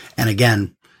and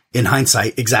again, in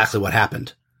hindsight, exactly what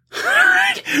happened.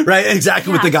 Right?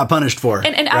 Exactly what they got punished for.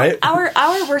 And right?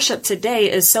 our worship today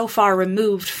is so far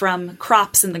removed from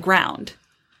crops in the ground.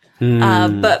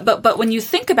 But when you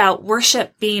think about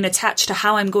worship being attached to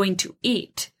how I'm going to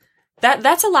eat,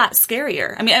 that's a lot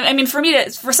scarier. I mean,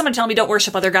 for someone to tell me don't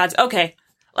worship other gods, okay.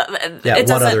 Yeah,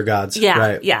 what other gods? Yeah,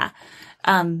 right. Yeah.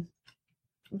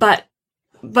 But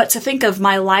to think of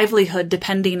my livelihood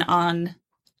depending on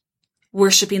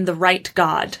worshiping the right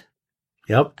God.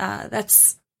 Yep.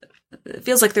 It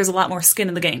feels like there's a lot more skin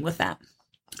in the game with that.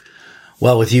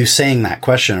 Well, with you saying that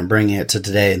question and bringing it to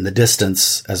today and the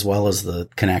distance as well as the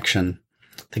connection,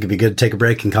 I think it'd be good to take a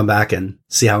break and come back and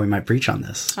see how we might preach on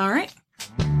this. All right.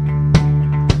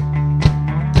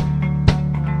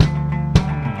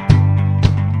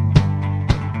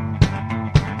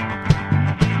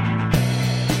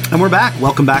 And we're back.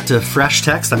 Welcome back to Fresh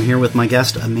Text. I'm here with my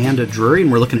guest, Amanda Drury,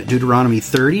 and we're looking at Deuteronomy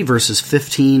 30, verses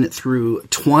 15 through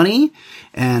 20.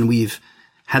 And we've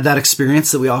had that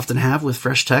experience that we often have with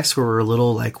Fresh Text where we're a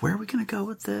little like, where are we going to go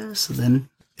with this? And then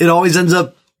it always ends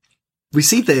up, we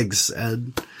see things.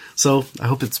 And so I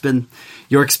hope it's been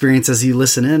your experience as you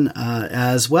listen in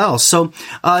as well. So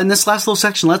in this last little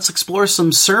section, let's explore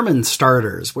some sermon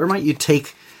starters. Where might you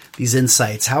take these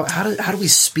insights? How do we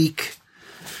speak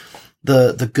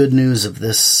the good news of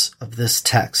this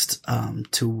text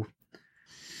to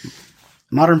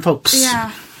modern folks?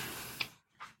 Yeah.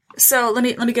 So let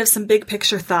me give some big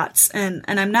picture thoughts, and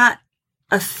I'm not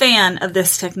a fan of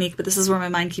this technique, but this is where my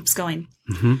mind keeps going.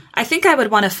 Mm-hmm. I think I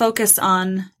would want to focus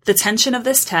on the tension of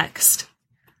this text,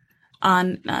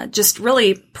 on just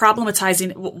really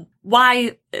problematizing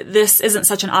why this isn't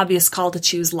such an obvious call to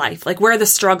choose life, like where the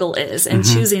struggle is in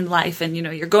mm-hmm. choosing life, and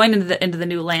you're going into the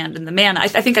new land and the manna. I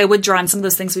think I would draw on some of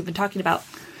those things we've been talking about,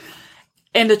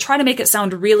 and to try to make it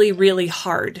sound really, really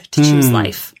hard to choose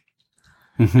life.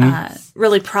 Mm-hmm.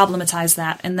 Really problematize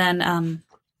that, and then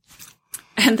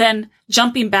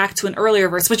jumping back to an earlier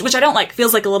verse, which I don't like,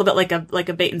 feels like a little bit like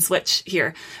a bait and switch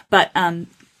here, but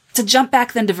to jump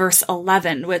back then to verse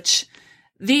 11, which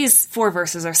these 4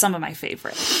 verses are some of my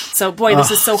favorite. So boy,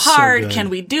 this is so hard. So can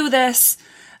we do this?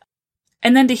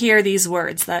 And then to hear these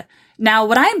words that, now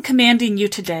what I am commanding you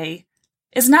today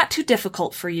is not too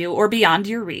difficult for you or beyond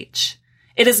your reach.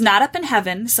 It is not up in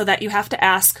heaven so that you have to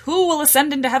ask, who will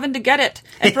ascend into heaven to get it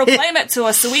and proclaim it to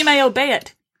us so we may obey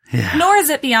it? Yeah. Nor is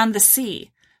it beyond the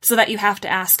sea so that you have to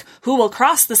ask, who will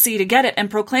cross the sea to get it and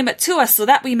proclaim it to us so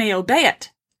that we may obey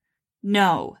it?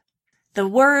 No, the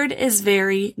word is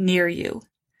very near you.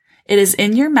 It is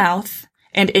in your mouth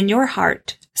and in your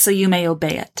heart so you may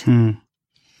obey it.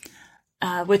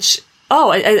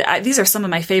 These are some of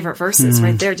my favorite verses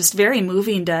right there. Just very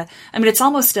moving it's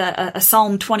almost a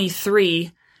Psalm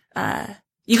 23.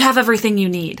 You have everything you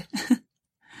need.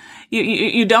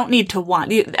 You don't need to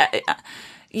want.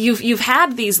 You've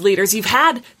had these leaders. You've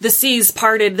had the seas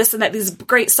parted, this and that, these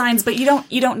great signs, but you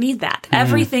don't need that.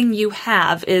 Everything you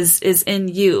have is in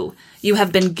you. You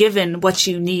have been given what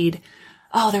you need.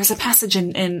 Oh, there's a passage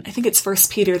in I think it's 1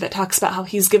 Peter that talks about how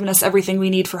he's given us everything we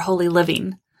need for holy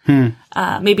living.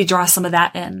 Maybe draw some of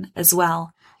that in as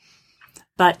well.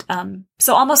 But,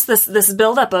 so almost this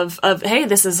buildup of, hey,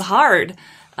 this is hard.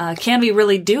 Can we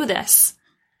really do this?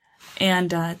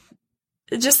 And,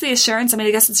 just the assurance.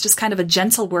 I guess it's just kind of a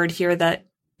gentle word here that,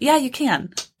 yeah, you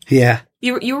can. Yeah.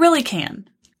 You really can.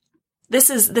 This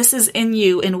is in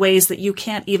you in ways that you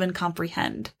can't even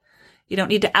comprehend. You don't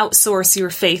need to outsource your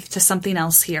faith to something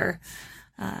else here.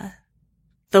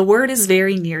 The word is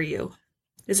very near you.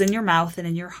 is in your mouth and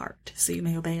in your heart, so you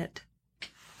may obey it.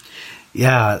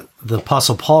 Yeah, the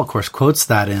Apostle Paul, of course, quotes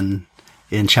that in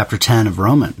chapter 10 of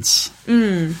Romans.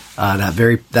 This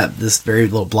very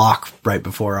little block right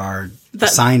before our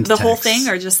assigned the text. whole thing,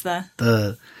 or just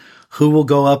the who will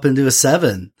go up into a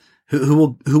seven?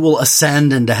 Who will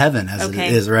ascend into heaven, as it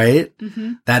is, right?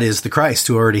 Mm-hmm. That is the Christ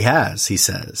who already has, he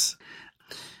says.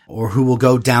 Or who will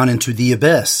go down into the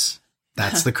abyss?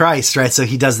 That's the Christ, right? So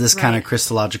he does this kind of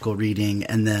Christological reading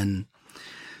and then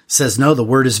says, no, the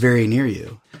word is very near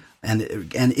you. And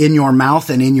in your mouth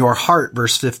and in your heart,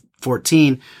 verse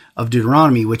 14 of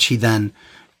Deuteronomy, which he then,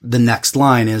 the next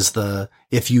line is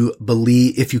if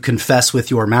you confess with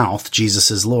your mouth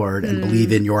Jesus is Lord and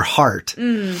believe in your heart,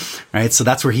 right? So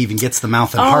that's where he even gets the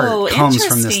mouth and heart comes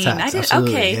from this text.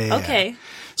 Absolutely. Okay.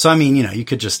 So, I mean, you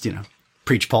could just,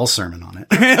 preach Paul's sermon on it.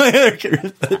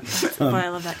 Boy, I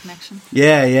love that connection.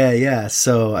 Yeah.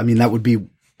 So, I mean, that would be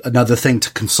another thing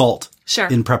to consult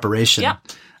in preparation. Yeah.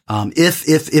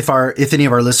 If any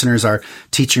of our listeners are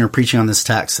teaching or preaching on this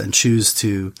text and choose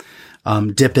to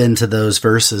dip into those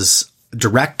verses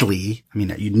directly, I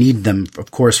mean, you need them,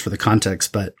 of course, for the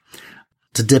context, but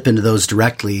to dip into those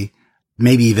directly,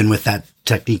 maybe even with that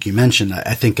technique you mentioned,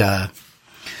 I think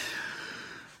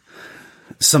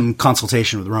some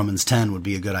consultation with Romans 10 would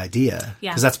be a good idea. Yeah.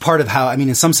 Because that's part of how, I mean,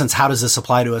 in some sense, how does this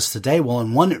apply to us today? Well,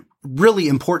 in one really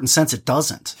important sense, it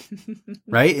doesn't,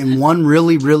 right? In one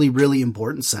really, really, really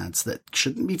important sense that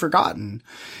shouldn't be forgotten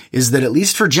is that at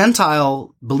least for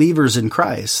Gentile believers in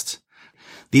Christ,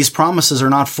 these promises are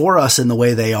not for us in the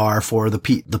way they are for the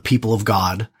people of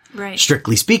God,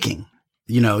 strictly speaking.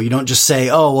 You don't just say,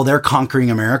 oh, well, they're conquering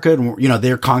America and,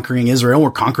 they're conquering Israel.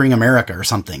 We're conquering America or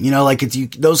something,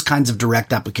 those kinds of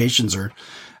direct applications are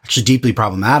actually deeply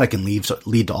problematic and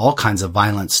lead to all kinds of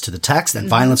violence to the text and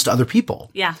violence to other people.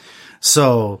 Yeah.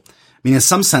 So, I mean, in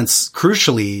some sense,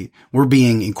 crucially, we're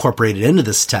being incorporated into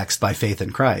this text by faith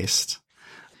in Christ.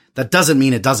 That doesn't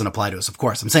mean it doesn't apply to us, of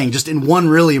course. I'm saying just in one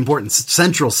really important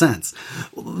central sense.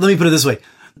 Let me put it this way.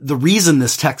 The reason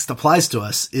this text applies to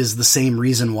us is the same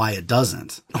reason why it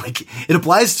doesn't. Like, it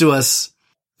applies to us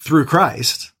through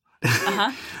Christ.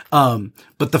 But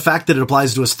the fact that it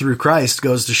applies to us through Christ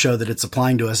goes to show that it's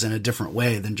applying to us in a different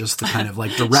way than just the kind of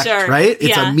like direct, right?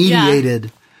 It's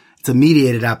a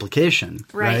mediated application,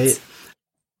 right?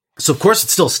 So of course it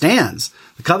still stands.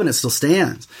 The covenant still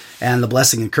stands and the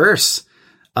blessing and curse,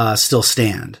 still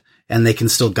stand and they can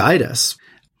still guide us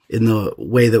in the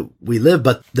way that we live,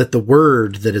 but that the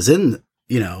word that is in,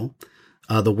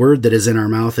 the word that is in our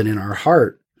mouth and in our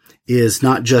heart is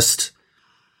not just,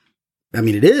 I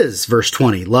mean, it is verse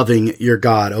 20, loving your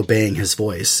God, obeying his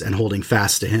voice and holding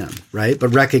fast to him, right?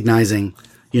 But recognizing,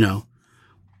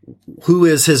 who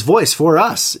is his voice for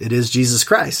us? It is Jesus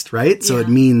Christ, right? So it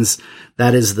means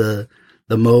that is the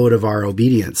mode of our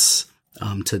obedience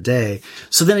today.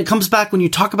 So then it comes back when you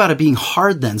talk about it being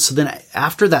hard then. So then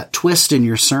after that twist in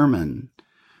your sermon,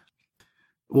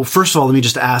 well, first of all, let me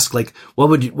just ask, like, what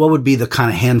would be the kind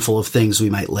of handful of things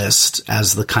we might list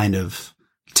as the kind of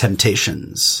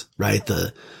temptations, right?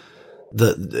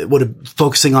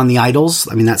 Focusing on the idols.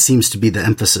 I mean, that seems to be the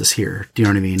emphasis here. Do you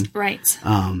know what I mean? Right.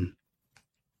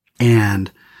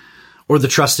 Or the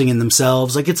trusting in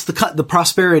themselves. Like it's the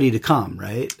prosperity to come,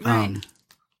 right? Right.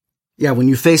 When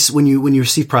you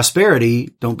receive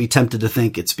prosperity, don't be tempted to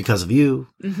think it's because of you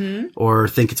or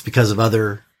think it's because of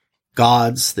other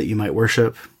gods that you might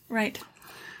worship. Right.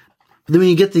 But then when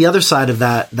you get the other side of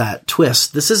that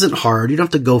twist, this isn't hard. You don't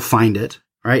have to go find it,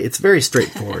 right? It's very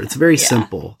straightforward. It's very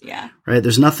simple. Yeah. Right.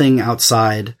 There's nothing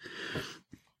outside.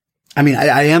 I mean,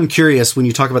 I am curious when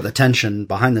you talk about the tension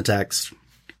behind the text,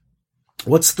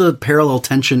 what's the parallel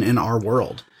tension in our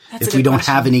world? That's if we don't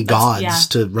have any gods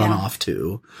to run off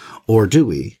to, or do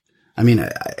we? I mean,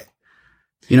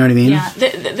 you know what I mean? Yeah,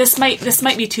 this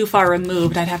might be too far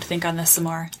removed. I'd have to think on this some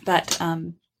more. But I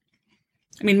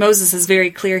mean, Moses is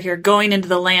very clear here, going into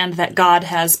the land that God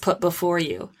has put before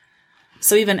you.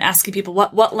 So even asking people,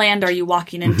 what land are you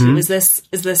walking into? Is this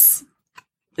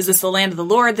the land of the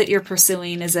Lord that you're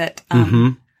pursuing? Is it?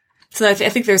 So I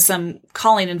think there's some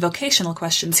calling and vocational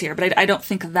questions here, but I don't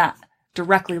think that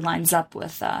directly lines up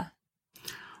with. Well,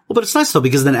 but it's nice though,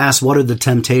 because then ask, what are the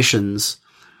temptations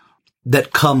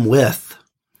that come with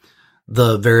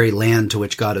the very land to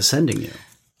which God is sending you?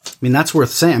 I mean, that's worth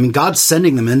saying. I mean, God's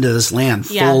sending them into this land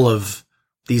full of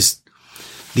these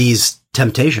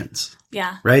temptations.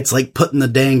 Yeah. Right. It's like putting the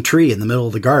dang tree in the middle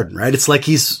of the garden, right? It's like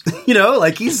he's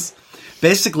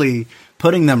basically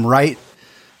putting them right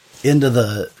into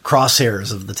the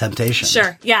crosshairs of the temptation.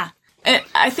 Sure. Yeah.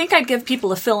 I think I'd give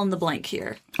people a fill in the blank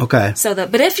here. Okay.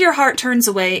 But if your heart turns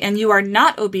away and you are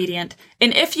not obedient,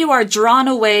 and if you are drawn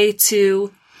away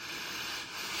to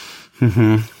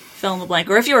fill in the blank,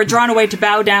 or if you are drawn away to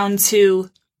bow down to,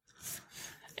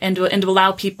 and to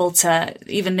allow people to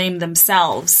even name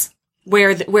themselves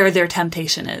where their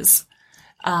temptation is.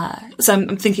 So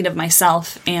I'm thinking of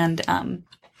myself and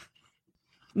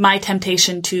my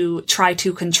temptation to try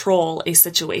to control a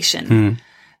situation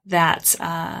that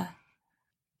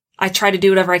I try to do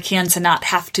whatever I can to not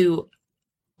have to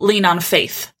lean on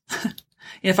faith.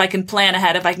 If I can plan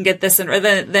ahead, if I can get this,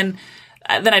 then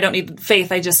I don't need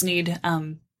faith. I just need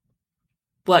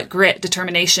grit,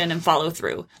 determination, and follow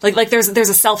through. Like there's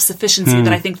a self-sufficiency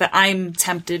that I think that I'm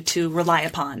tempted to rely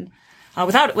upon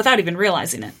without even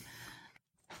realizing it.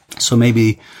 So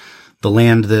maybe the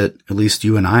land that at least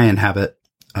you and I inhabit,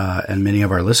 and many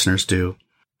of our listeners do,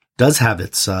 does have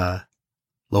its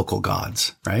local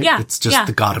gods, right? Yeah. It's just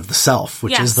the god of the self,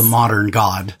 which is the modern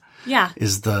god. Yeah.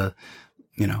 Is the,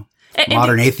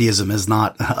 modern atheism is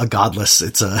not a godless.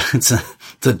 It's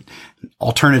an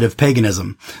alternative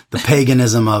paganism. The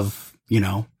paganism of,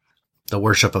 the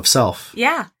worship of self.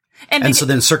 Yeah. And so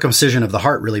then circumcision of the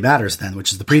heart really matters then,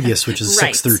 which is the previous, which is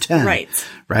 6 through 10.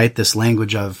 Right. This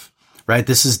language of, right.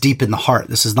 This is deep in the heart.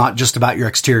 This is not just about your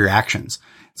exterior actions.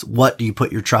 It's what do you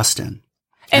put your trust in?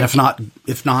 And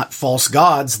if not false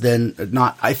gods, then if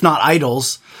not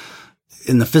idols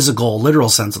in the physical, literal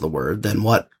sense of the word, then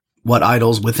what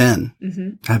idols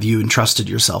within have you entrusted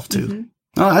yourself to?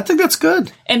 Oh, I think that's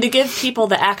good. And to give people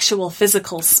the actual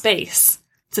physical space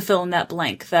to fill in that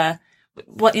blank,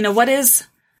 what is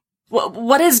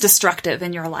destructive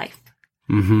in your life?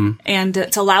 And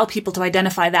to allow people to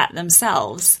identify that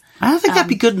themselves. I think that'd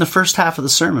be good in the first half of the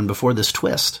sermon before this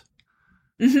twist.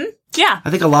 Yeah. I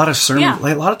think a lot of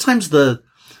a lot of times the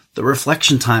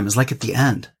reflection time is like at the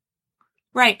end.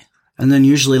 Right. And then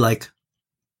usually when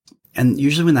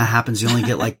that happens, you only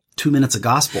get like 2 minutes of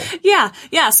gospel. Yeah.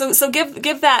 Yeah. So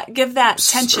give that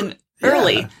tension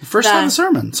early. First half of the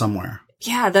sermon somewhere.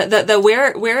 Yeah.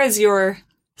 Where is your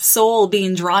soul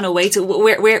being drawn away to?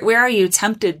 Where are you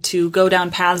tempted to go down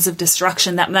paths of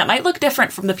destruction that might look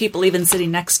different from the people even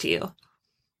sitting next to you?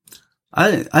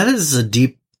 I think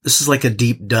this is like a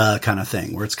deep duh kind of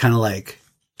thing where it's kind of like,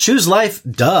 choose life,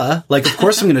 duh. Like, of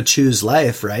course I'm going to choose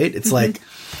life, right? It's like,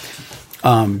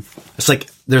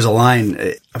 there's a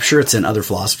line, I'm sure it's in other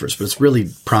philosophers, but it's really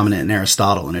prominent in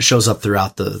Aristotle, and it shows up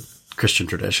throughout the Christian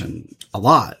tradition a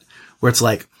lot, where it's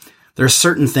like, there are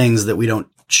certain things that we don't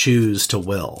choose to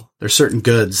will. There's certain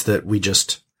goods that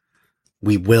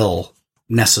we will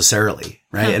necessarily,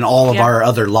 right? And all of our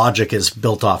other logic is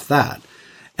built off that.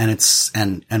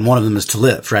 And one of them is to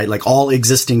live, right? Like all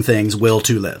existing things will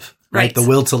to live, right? The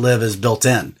will to live is built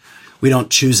in. We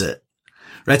don't choose it,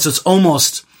 right? So it's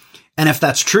almost, and if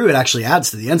that's true, it actually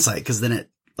adds to the insight, because then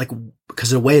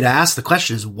because a way to ask the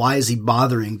question is, why is he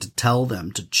bothering to tell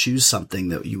them to choose something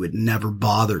that you would never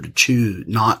bother to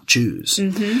not choose?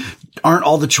 Aren't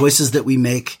all the choices that we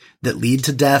make that lead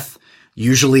to death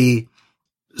usually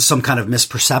some kind of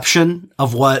misperception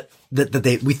of what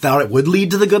we thought it would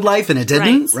lead to the good life and it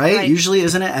didn't, right? Usually,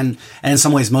 isn't it? And in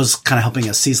some ways, Moses kind of helping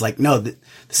us see is like, no,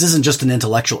 this isn't just an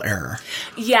intellectual error.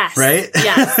 Yes. Right?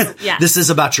 Yes. Yes. This is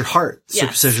about your heart,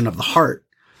 circumcision of the heart,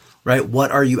 right?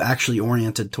 What are you actually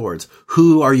oriented towards?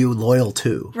 Who are you loyal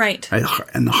to? Right.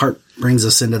 And the heart brings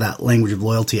us into that language of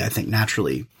loyalty, I think,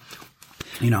 naturally.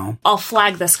 I'll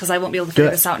flag this because I won't be able to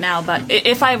figure this out now, but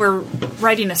if I were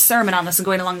writing a sermon on this and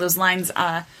going along those lines,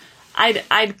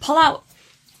 I'd pull out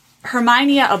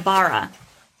Herminia Ibarra.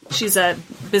 She's a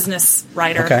business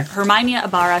writer. Okay. Herminia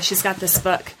Ibarra, she's got this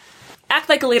book, Act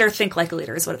Like a Leader, Think Like a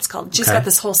Leader is what it's called. She's got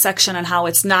this whole section on how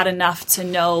it's not enough to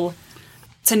know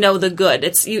the good.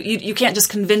 It's you can't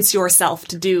just convince yourself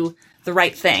to do the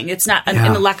right thing. It's not an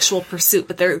intellectual pursuit,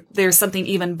 but there's something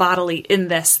even bodily in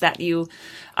this, that you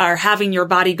are having your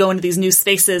body go into these new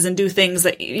spaces and do things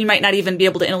that you might not even be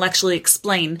able to intellectually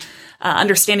explain.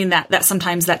 Understanding that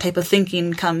sometimes that type of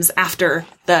thinking comes after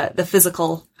the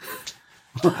physical.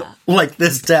 Like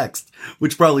this text,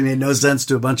 which probably made no sense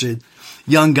to a bunch of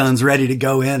young guns ready to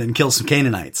go in and kill some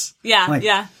Canaanites. Yeah,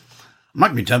 I'm not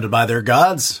going to be tempted by their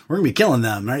gods. We're going to be killing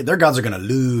them, right? Their gods are going to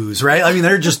lose, right? I mean,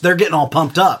 they're getting all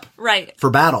pumped up. Right. For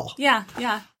battle. Yeah.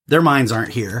 Their minds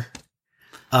aren't here.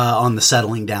 On the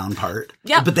settling down part.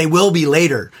 Yeah. But they will be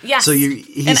later. Yes. So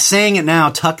he's saying it now,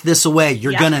 tuck this away.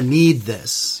 You're going to need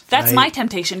this. That's my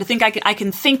temptation, to think I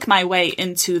can think my way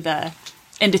into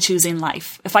choosing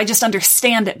life. If I just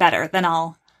understand it better, then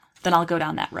I'll go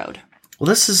down that road. Well,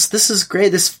 this is great.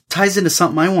 This ties into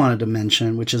something I wanted to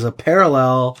mention, which is a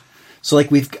parallel. So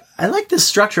like I like this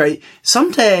structure.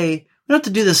 Someday, we don't have to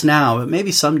do this now, but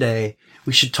maybe someday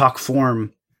we should talk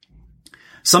form.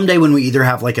 Someday when we either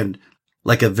have like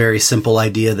a very simple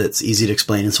idea that's easy to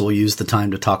explain, and so we'll use the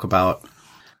time to talk about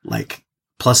like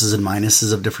pluses and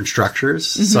minuses of different structures.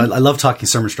 Mm-hmm. So I love talking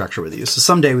sermon structure with you. So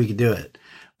someday we could do it.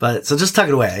 But so just tuck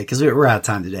it away because we're out of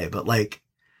time today. But like,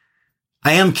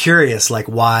 I am curious, like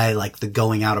why like the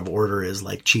going out of order is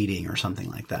like cheating or something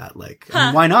like that. Like, I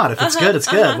mean, why not? If it's good, it's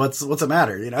good. What's it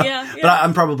matter? You know? Yeah. But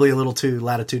I'm probably a little too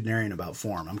latitudinarian about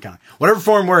form. I'm kind of, whatever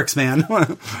form works, man.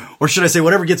 Or should I say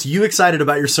whatever gets you excited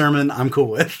about your sermon, I'm cool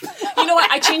with. You know what?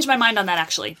 I changed my mind on that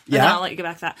actually. And then I'll let you get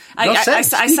back to that. I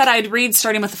said I'd read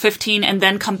starting with the 15 and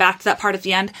then come back to that part at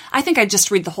the end. I think I'd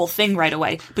just read the whole thing right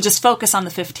away, but just focus on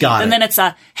the 15. And then it's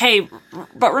hey,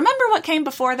 but remember what came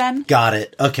before then? Got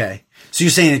it. Okay. So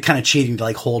you're saying it's kind of cheating to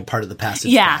like hold part of the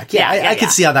passage back. I could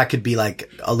see how that could be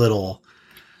like a little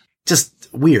just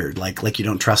weird, like you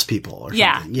don't trust people or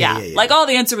something. Yeah. Like,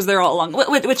 the answer was there all along,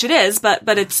 which it is, but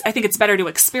I think it's better to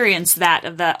experience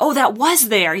that that was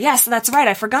there. Yes, that's right.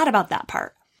 I forgot about that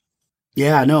part.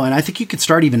 Yeah, no, and I think you could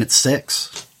start even at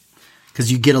 6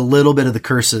 because you get a little bit of the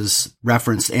curses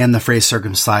referenced and the phrase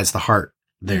circumcise the heart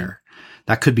there.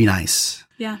 That could be nice.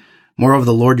 Yeah. Moreover,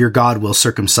 the Lord your God will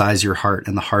circumcise your heart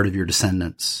and the heart of your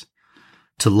descendants,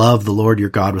 to love the Lord your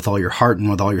God with all your heart and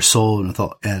with all your soul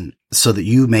and so that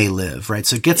you may live, right?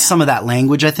 So it gets some of that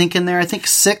language, I think, in there. I think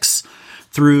 6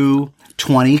 through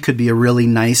 20 could be a really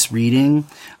nice reading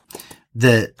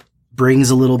that brings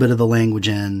a little bit of the language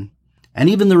in. And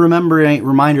even the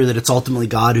reminder that it's ultimately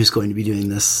God who's going to be doing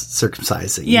this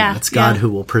circumcising. Yeah. It's God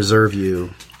who will preserve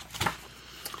you.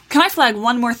 Can I flag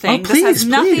one more thing? Please, this has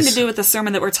nothing to do with the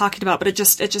sermon that we're talking about, but it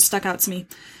just stuck out to me.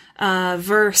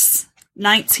 Verse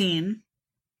 19.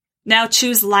 Now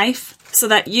choose life so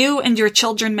that you and your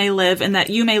children may live and that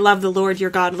you may love the Lord your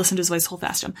God. Listen to his voice, hold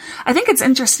fast to him. I think it's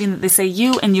interesting that they say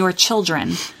you and your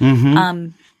children,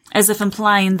 as if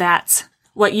implying that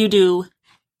what you do,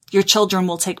 your children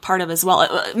will take part of as well.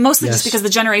 Mostly just because the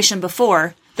generation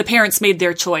before, the parents made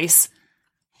their choice,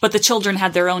 but the children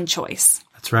had their own choice.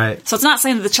 That's right. So it's not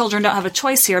saying that the children don't have a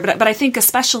choice here, but I think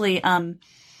especially when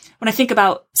I think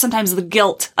about sometimes the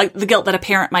guilt that a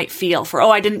parent might feel for,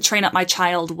 I didn't train up my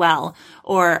child well,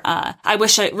 or I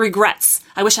wish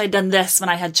I'd done this when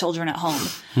I had children at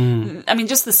home. I mean,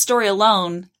 just the story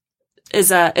alone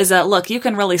is a look. You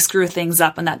can really screw things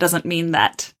up, and that doesn't mean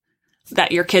that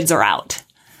your kids are out.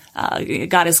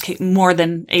 God is more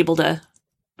than able to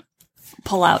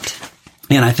pull out.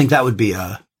 And I think that would be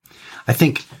I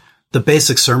think the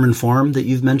basic sermon form that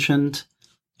you've mentioned,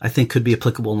 I think could be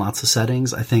applicable in lots of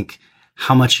settings. I think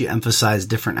how much you emphasize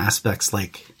different aspects,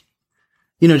 like,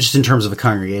 just in terms of a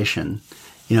congregation,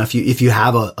 if you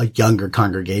have a younger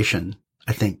congregation,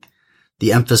 I think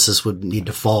the emphasis would need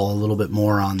to fall a little bit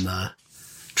more on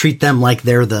treat them like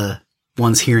they're the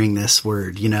ones hearing this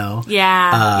word,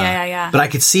 Yeah. But I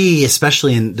could see,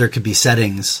 especially there could be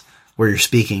settings where you're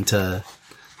speaking to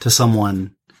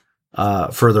someone,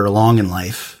 further along in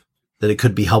life, that it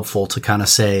could be helpful to kind of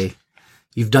say,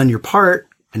 you've done your part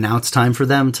and now it's time for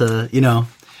them to,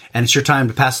 and it's your time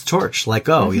to pass the torch, let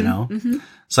go,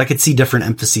 So I could see different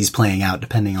emphases playing out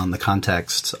depending on the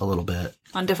context a little bit.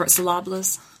 On different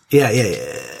syllables. Yeah.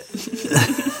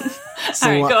 All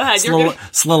right, go ahead.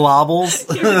 Syllables.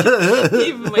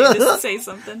 You've been waiting to say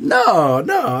something. No,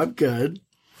 I'm good.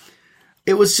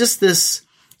 It was just this,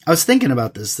 I was thinking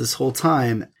about this whole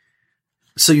time.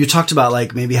 So you talked about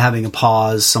like maybe having a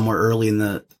pause somewhere early in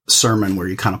the sermon where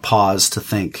you kind of pause to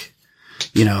think,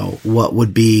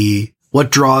 what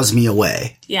draws me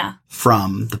away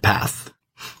from the path?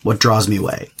 What draws me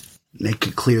away? Make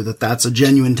it clear that that's a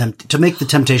genuine to make the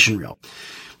temptation real.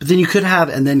 But then you could have,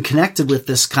 and then connected with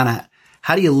this kind of,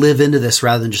 how do you live into this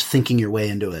rather than just thinking your way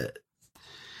into it?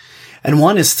 And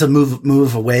one is to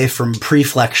move away from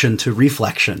preflection to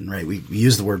reflection, right? We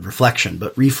use the word reflection,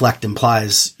 but reflect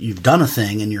implies you've done a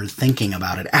thing and you're thinking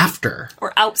about it after.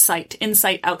 Or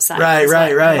insight outside. Right.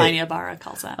 Hermione Barra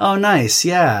calls that. Oh, nice.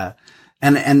 Yeah.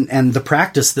 And the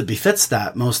practice that befits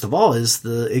that most of all is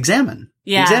the examine.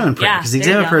 Yeah. Examine prayer. Because the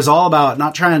examine prayer is all about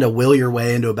not trying to will your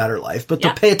way into a better life, but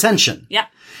to pay attention. Yeah.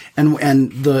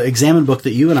 And the examine book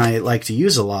that you and I like to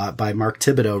use a lot by Mark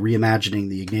Thibodeau, Reimagining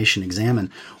the Ignatian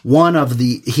Examen,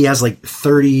 he has like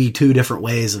 32 different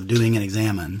ways of doing an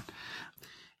examen.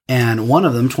 And one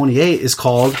of them, 28, is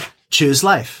called Choose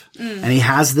Life. And he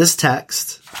has this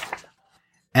text.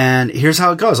 And here's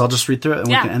how it goes. I'll just read through it and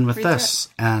we can end with this.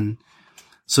 And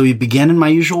so we begin in my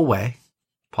usual way,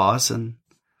 pause and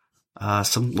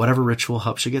whatever ritual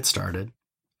helps you get started,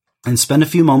 and spend a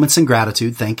few moments in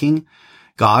gratitude, thanking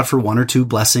God for one or two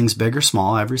blessings, big or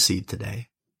small, I've received today.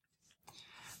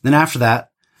 Then after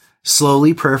that,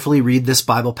 slowly, prayerfully read this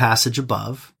Bible passage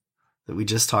above that we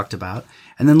just talked about,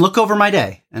 and then look over my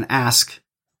day and ask,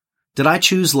 did I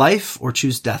choose life or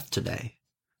choose death today?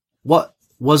 What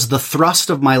was the thrust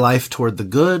of my life toward the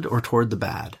good or toward the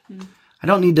bad? I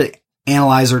don't need to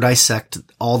analyze or dissect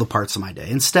all the parts of my day.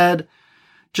 Instead,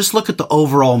 just look at the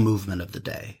overall movement of the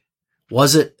day.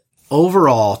 Was it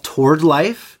overall toward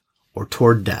life or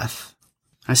toward death?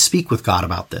 I speak with God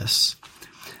about this.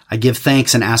 I give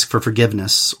thanks and ask for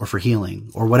forgiveness or for healing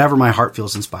or whatever my heart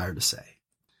feels inspired to say.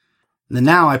 And then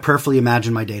now I prayerfully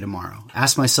imagine my day tomorrow.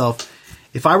 Ask myself,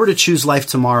 if I were to choose life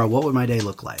tomorrow, what would my day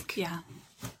look like? Yeah.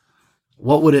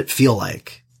 What would it feel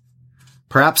like?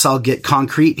 Perhaps I'll get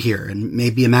concrete here and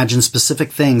maybe imagine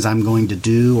specific things I'm going to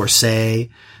do or say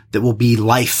that will be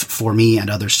life for me and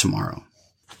others tomorrow,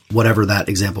 whatever that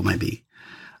example might be.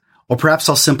 Or perhaps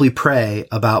I'll simply pray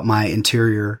about my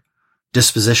interior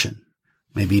disposition,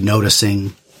 maybe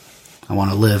noticing I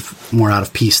want to live more out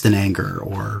of peace than anger,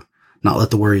 or not let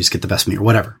the worries get the best of me, or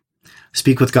whatever.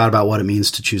 Speak with God about what it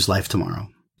means to choose life tomorrow.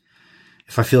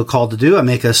 If I feel called to do, I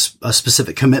make a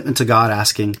specific commitment to God,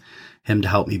 asking him to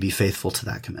help me be faithful to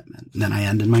that commitment. And then I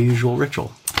end in my usual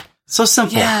ritual. So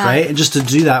simple, right? And just to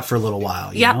do that for a little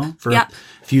while, you know, for a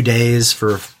few days,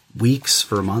 for weeks,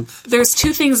 for a month. There's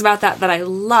two things about that I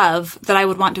love that I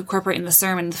would want to incorporate in the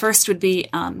sermon. The first would be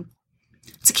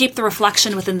to keep the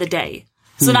reflection within the day.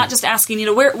 So not just asking, you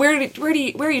know, where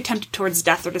are you tempted towards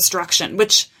death or destruction,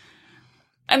 which,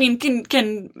 I mean,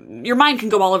 can your mind can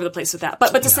go all over the place with that.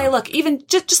 But to say, look, even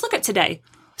just look at today.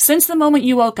 Since the moment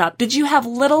you woke up, did you have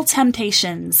little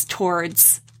temptations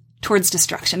towards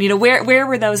destruction? You know, where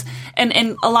were those?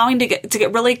 And allowing to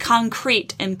get really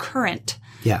concrete and current.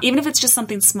 Yeah. Even if it's just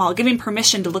something small, giving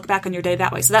permission to look back on your day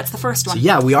that way. So that's the first one. So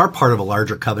yeah, we are part of a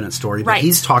larger covenant story, but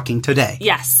he's talking today.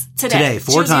 Yes, today. Today,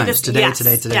 four times. Yes, today.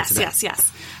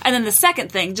 Yes. And then the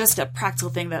second thing, just a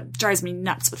practical thing that drives me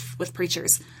nuts with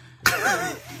preachers.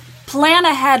 Plan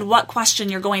ahead what question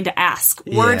you're going to ask,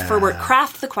 word for word.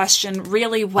 Craft the question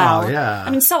really well. Oh, yeah. I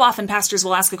mean, so often pastors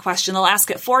will ask a question. They'll ask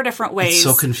it 4 different ways. It's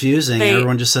so confusing.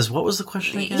 Everyone just says, what was the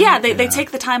question again? They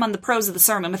take the time on the prose of the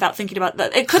sermon without thinking about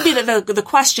that. It could be that the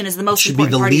question is the most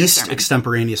important part of your sermon. Should be the least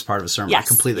extemporaneous part of a sermon. Yes. I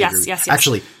completely agree. Yes.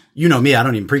 Actually, you know me, I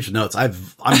don't even preach with notes. I'm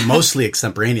mostly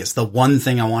extemporaneous. The one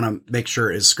thing I want to make sure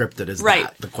is scripted is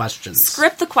the questions.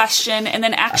 Script the question and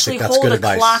then actually hold a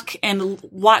clock and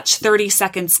watch 30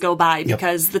 seconds go by,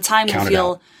 because the time will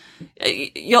feel,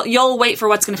 you'll wait for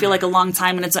what's going to feel like a long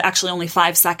time and it's actually only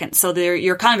 5 seconds. So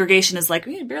your congregation is like,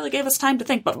 you barely gave us time to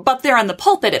think. But there on the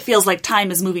pulpit, it feels like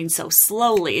time is moving so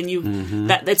slowly, and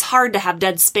that it's hard to have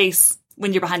dead space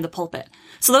when you're behind the pulpit.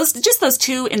 So those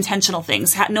two intentional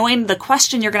things, knowing the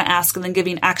question you're going to ask and then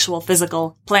giving actual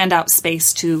physical planned out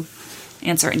space to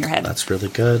answer it in your head. That's really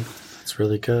good.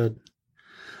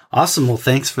 Awesome. Well,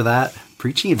 thanks for that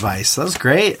preaching advice. That was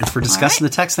great. And for discussing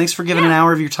the text. Thanks for giving an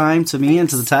hour of your time to me and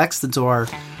to the text and to our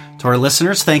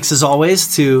listeners. Thanks as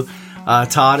always to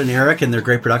Todd and Eric and their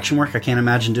great production work. I can't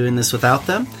imagine doing this without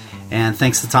them. And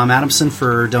thanks to Tom Adamson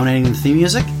for donating the theme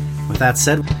music. With that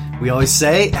said, we always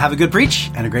say, have a good preach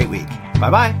and a great week.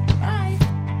 Bye-bye. Bye.